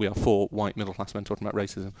conscious that we are four white middle class men talking about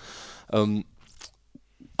racism.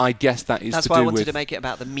 I guess that is. That's why I wanted to make it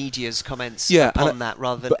about the media's comments upon that,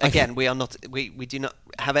 rather than again we do not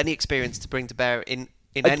have any experience to bring to bear in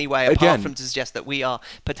any way apart from to suggest that we are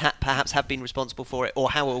perhaps have been responsible for it, or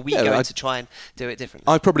how are we going to try and do it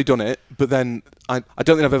differently. I've probably done it, but then I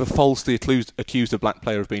don't think I've ever falsely accused a black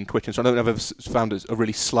player of being quick, and so I don't think I've ever found a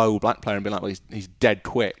really slow black player and been like, well, he's dead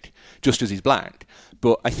quick just as he's black.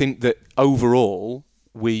 But I think that overall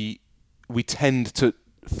we tend to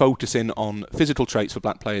focus in on physical traits for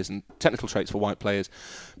black players and technical traits for white players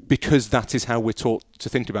because that is how we're taught to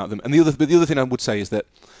think about them. And the other thing I would say is that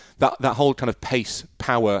whole kind of pace,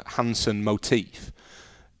 power, Hansen motif,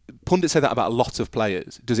 pundits say that about a lot of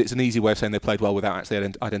players. It's an easy way of saying they played well without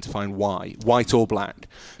actually identifying why, white or black.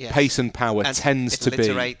 Yes. Pace and power tends to be.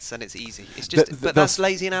 It alliterates and it's easy. It's just, but that's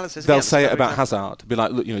lazy analysis. They'll say it about Hazard. Be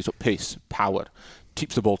like, look, he's got pace, power,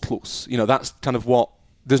 keeps the ball close. That's kind of what.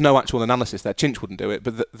 There's no actual analysis there. Chinch wouldn't do it,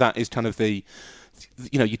 but that is kind of the.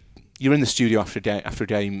 You're in the studio after a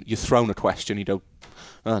game. You're thrown a question. You go,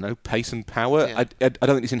 I don't know, pace and power. Yeah. I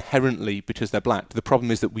don't think it's inherently because they're black. The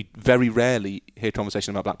problem is that we very rarely hear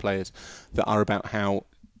conversations about black players that are about how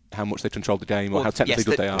much they control the game or how technically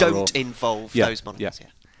good they are. Don't involve those monikers. Yeah.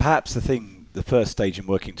 Perhaps the first stage in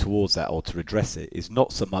working towards that or to address it is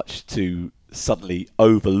not so much to suddenly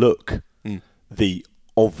overlook the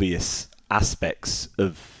obvious aspects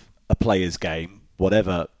of a player's game,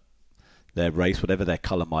 whatever their race, whatever their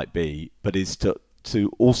colour might be, but is to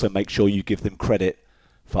also make sure you give them credit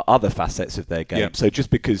for other facets of their game. Yep. So just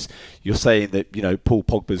because you're saying that Paul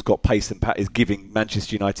Pogba's got pace and is giving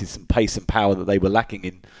Manchester United some pace and power that they were lacking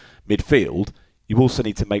in midfield, you also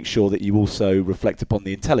need to make sure that you also reflect upon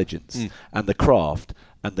the intelligence and the craft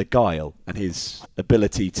and the guile and his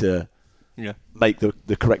ability to make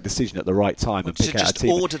the correct decision at the right time and pick out a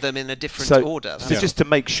team. To just order them in a different order. So just to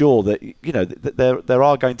make sure that that there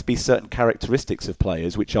are going to be certain characteristics of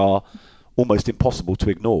players which are almost impossible to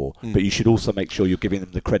ignore, but you should also make sure you're giving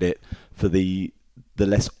them the credit for the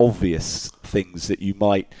less obvious things that you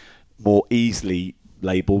might more easily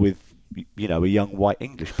label with a young white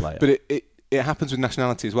English player. But it happens with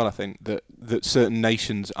nationality as well. I think that certain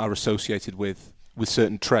nations are associated with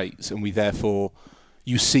certain traits, and we therefore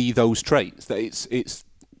you see those traits. That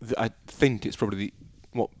I think it's probably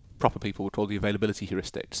what proper people would call the availability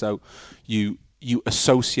heuristic. So you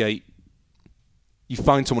associate. You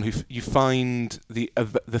find someone you find the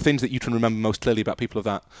things that you can remember most clearly about people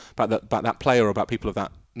of about that player or about people of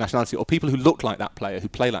that nationality, or people who look like that player, who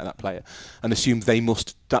play like that player, and assume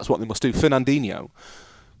that's what they must do. Fernandinho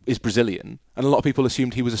is Brazilian, and a lot of people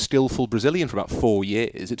assumed he was a skillful Brazilian for about 4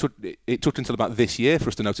 years. It took until about this year for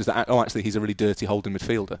us to notice that actually he's a really dirty holding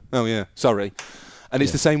midfielder. Oh yeah, sorry. And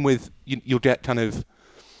it's the same with you'll get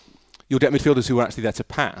midfielders who are actually there to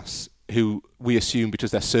pass, who we assume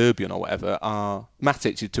because they're Serbian or whatever are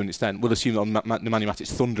Matic to an extent. We'll assume that Nemanja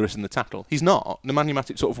Matic's thunderous in the tackle. He's not. Nemanja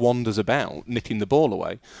Matic sort of wanders about, nicking the ball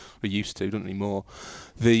away. He used to, doesn't anymore.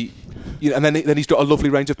 And then he's got a lovely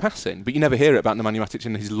range of passing, but you never hear it about Nemanja Matic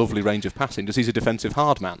and his lovely range of passing because he's a defensive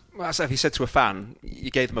hard man. Well, that's if you said to a fan,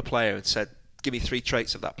 you gave them a player and said, give me 3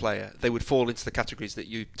 traits of that player, they would fall into the categories that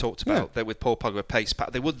you talked about. Yeah. They're with Paul Pogba, pace,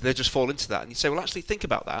 they just fall into that. And you say, well, actually think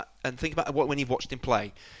about that and think about when you've watched him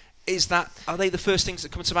play. Are they the first things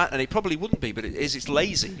that come to mind? And it probably wouldn't be, but it's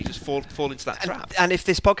lazy. You just fall into that trap. And if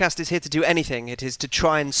this podcast is here to do anything, it is to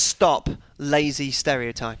try and stop lazy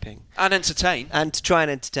stereotyping. And entertain. And to try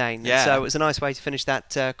and entertain. Yeah. And so it was a nice way to finish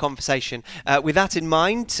that conversation. With that in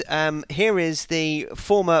mind, here is the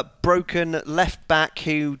former broken left back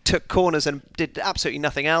who took corners and did absolutely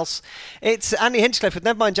nothing else. It's Andy Hinchcliffe with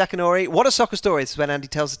Nevermind Jackanory. What a Soccer Story. This is when Andy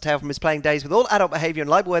tells a tale from his playing days with all adult behaviour and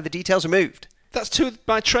libel where the details removed. That's 2 of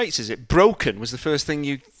my traits, is it? Broken was the first thing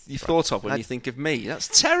you thought of when you think of me.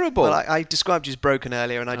 That's terrible. Well, I described you as broken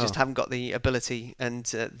earlier, and I just haven't got the ability and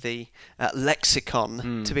the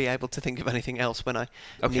lexicon to be able to think of anything else when I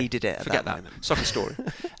needed it. Forget that moment. Soccer Story.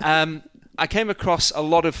 I came across a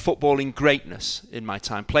lot of footballing greatness in my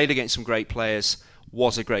time. Played against some great players.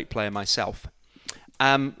 Was a great player myself.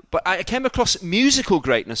 But I came across musical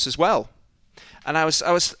greatness as well. And I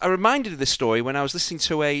was reminded of this story when I was listening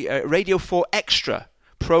to a Radio 4 Extra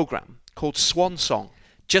programme called Swan Song.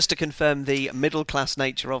 Just to confirm the middle-class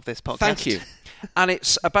nature of this podcast. Thank you. And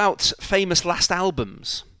it's about famous last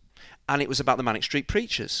albums. And it was about the Manic Street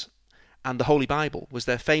Preachers. And the Holy Bible was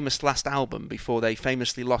their famous last album before they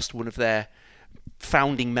famously lost one of their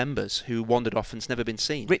founding members who wandered off and's never been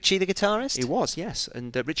seen. Richie the guitarist? He was, yes.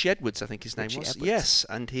 And Richie Edwards, I think his name was. Edwards. Yes,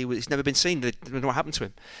 and he's never been seen. They don't know what happened to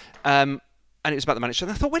him. And it was about the Manic Street.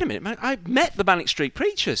 And I thought, wait a minute, man, I met the Manic Street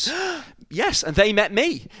Preachers. Yes, and they met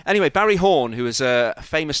me. Anyway, Barry Horn, who was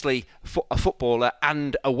famously a footballer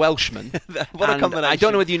and a Welshman. What a combination. I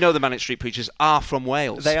don't know whether you know the Manic Street Preachers are from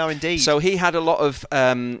Wales. They are indeed. So he had a lot of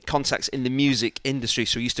contacts in the music industry.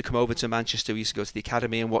 So he used to come over to Manchester. We used to go to the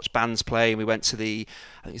Academy and watch bands play. And we went to I think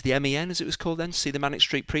it was the MEN, as it was called then, to see the Manic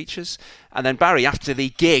Street Preachers. And then Barry, after the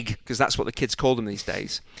gig, because that's what the kids call them these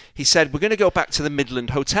days, he said, we're going to go back to the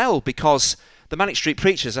Midland Hotel because the Manic Street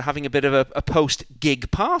Preachers are having a bit of a post-gig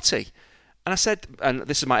party. And I said, and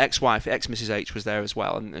this is my ex-wife, ex-Mrs. H was there as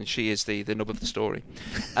well, and she is the nub of the story.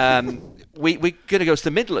 We're going to go to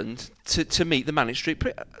the Midland to meet the Manic Street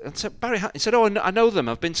Preachers. And so Barry, he said, I know them,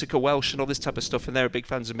 I've been to Welsh and all this type of stuff, and they're big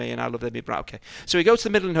fans of me, and I love them. Right, okay. So we go to the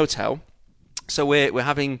Midland Hotel. So we're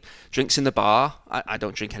having drinks in the bar. I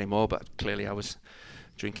don't drink anymore, but clearly I was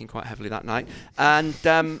drinking quite heavily that night. And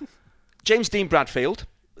James Dean Bradfield,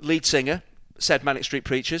 lead singer, said Manic Street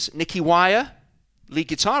Preachers. Nicky Wire, lead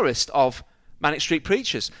guitarist of Manic Street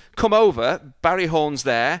Preachers. Come over, Barry Horn's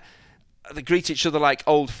there. They greet each other like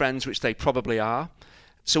old friends, which they probably are.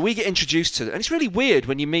 So we get introduced to them. And it's really weird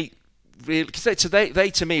when you meet... Because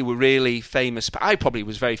they to me were really famous. I probably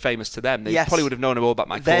was very famous to them. They probably would have known all about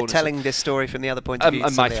my They're corners. telling this story from the other point of view.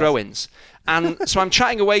 And my throw-ins. And so I'm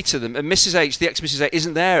chatting away to them, and Mrs H, the ex-Mrs H,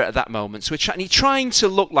 isn't there at that moment. So we're chatting. You're trying to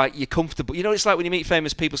look like you're comfortable. You know, it's like when you meet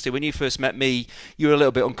famous people, Steve. When you first met me, you were a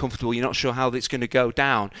little bit uncomfortable. You're not sure how it's going to go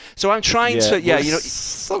down. So I'm trying to,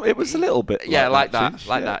 it was a little bit. like that.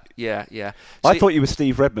 So I thought you were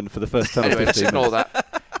Steve Redmond for the first time. Anyway, let's ignore that.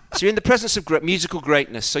 So you're in the presence of musical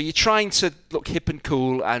greatness. So you're trying to look hip and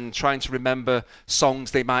cool and trying to remember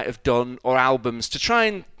songs they might have done or albums to try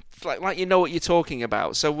and like you know what you're talking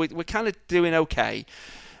about. So we're kind of doing okay.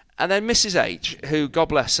 And then Mrs H, who, God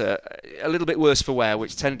bless her, a little bit worse for wear,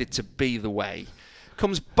 which tended to be the way,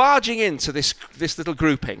 comes barging into this little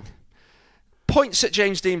grouping, points at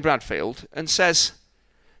James Dean Bradfield and says,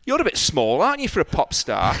 "You're a bit small, aren't you, for a pop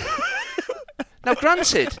star?" Now,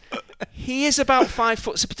 granted, he is about 5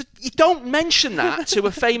 foot, but you don't mention that to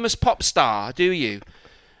a famous pop star, do you?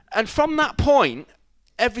 And from that point,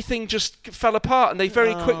 everything just fell apart, and they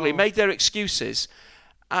very quickly made their excuses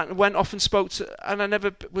and went off and spoke to, and I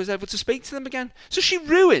never was able to speak to them again. So she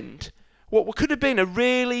ruined what could have been a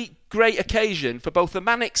really great occasion for both the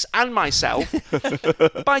Manics and myself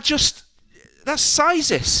by just, that's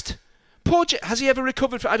sizist. Poor has he ever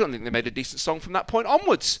recovered? I don't think they made a decent song from that point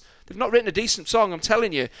onwards. They've not written a decent song, I'm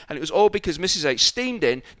telling you. And it was all because Mrs H steamed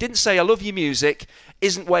in, didn't say, "I love your music,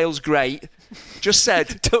 isn't Wales great?" Just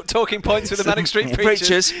said... Talking points with the Manic Street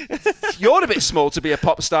Preachers. "You're a bit small to be a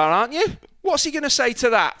pop star, aren't you?" What's he going to say to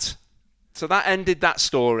that? So that ended that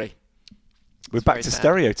story. We're back to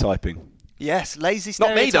stereotyping. Yes, lazy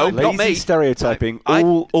Not me, stereotyping. though. Not me. Lazy stereotyping.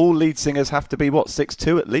 All lead singers have to be,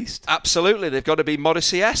 6'2" at least? Absolutely. They've got to be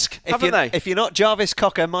Morrissey-esque, haven't they? If you're not Jarvis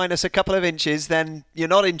Cocker minus a couple of inches, then you're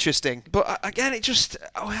not interesting. But again, it just...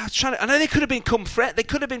 I know they could have become friends. They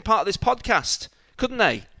could have been part of this podcast, couldn't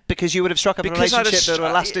they? Because you would have struck up a relationship that would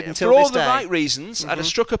have lasted until for all this day. the right reasons, I'd have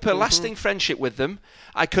struck up a lasting friendship with them.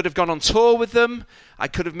 I could have gone on tour with them. I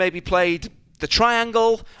could have maybe played the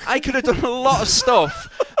Triangle. I could have done a lot of stuff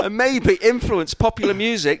and maybe influenced popular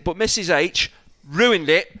music, but Mrs H ruined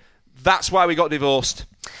it. That's why we got divorced.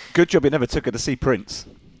 Good job you never took her to see Prince.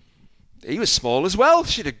 He was small as well.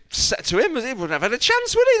 She'd have said to him, he wouldn't have had a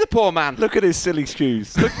chance, would he, the poor man? Look at his silly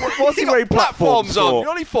shoes. What's he got wearing platforms on? for? You're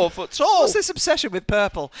only 4 foot tall. What's this obsession with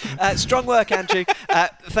purple? Strong work, Andrew.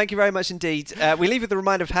 Thank you very much indeed. We leave with a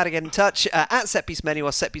reminder of how to get in touch at setpiecemenu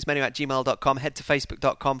or setpiecemenu@gmail.com. Head to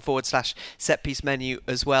facebook.com/setpiecemenu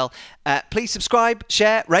as well. Please subscribe,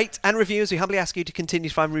 share, rate and review as we humbly ask you to continue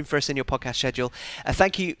to find room for us in your podcast schedule.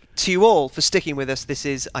 Thank you to you all for sticking with us. This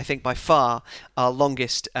is, I think, by far our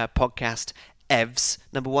longest podcast. EVs,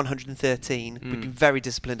 number 113. We've been very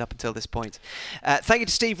disciplined up until this point. Thank you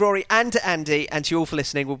to Steve, Rory and to Andy, and to you all for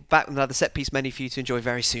listening. We'll be back with another set piece menu for you to enjoy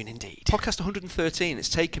very soon indeed. Podcast 113. It's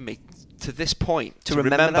taken me to this point to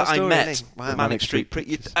remember that story, I met really? Wow. the Manic Street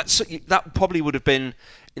that probably would have been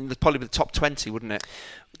in probably the top 20, wouldn't it?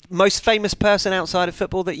 Most famous person outside of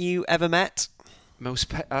football that you ever met?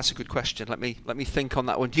 That's a good question. Let me think on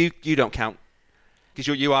that one. You don't count. Because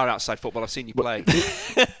you are outside football. I've seen you play.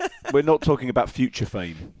 We're not talking about future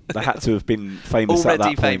fame. They had to have been famous already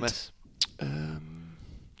at that point. famous.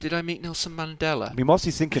 Did I meet Nelson Mandela? I mean, whilst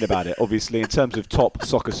he's thinking about it, obviously, in terms of top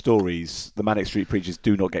soccer stories, the Manic Street Preachers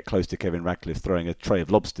do not get close to Kevin Radcliffe throwing a tray of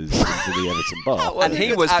lobsters into the Everton bar. And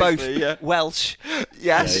he was both Welsh.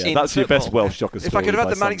 Yes. Yeah, that's your best Welsh soccer story. If I could have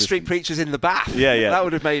had the by Manic some Street distance. Preachers in the bath, Yeah. that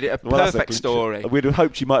would have made it a Well, perfect story. We'd have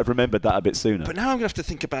hoped you might have remembered that a bit sooner. But now I'm going to have to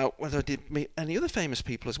think about whether I did meet any other famous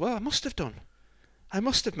people as well. I must have done. I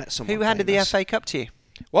must have met someone Who handed famous. the FA Cup to you?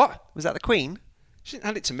 What? Was that the Queen? She didn't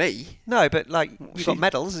hand it to me. No, but you got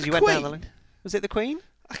medals as you went down the Queen? line. Was it the Queen?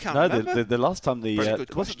 I can't No, remember. the last time Very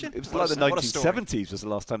good question. it was What like a- the what a story. 1970s was the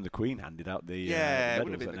last time the Queen handed out the Yeah, it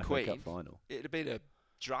would medals have been at the an FA Cup Queen. final. It'd have been a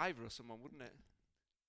driver or someone, wouldn't it?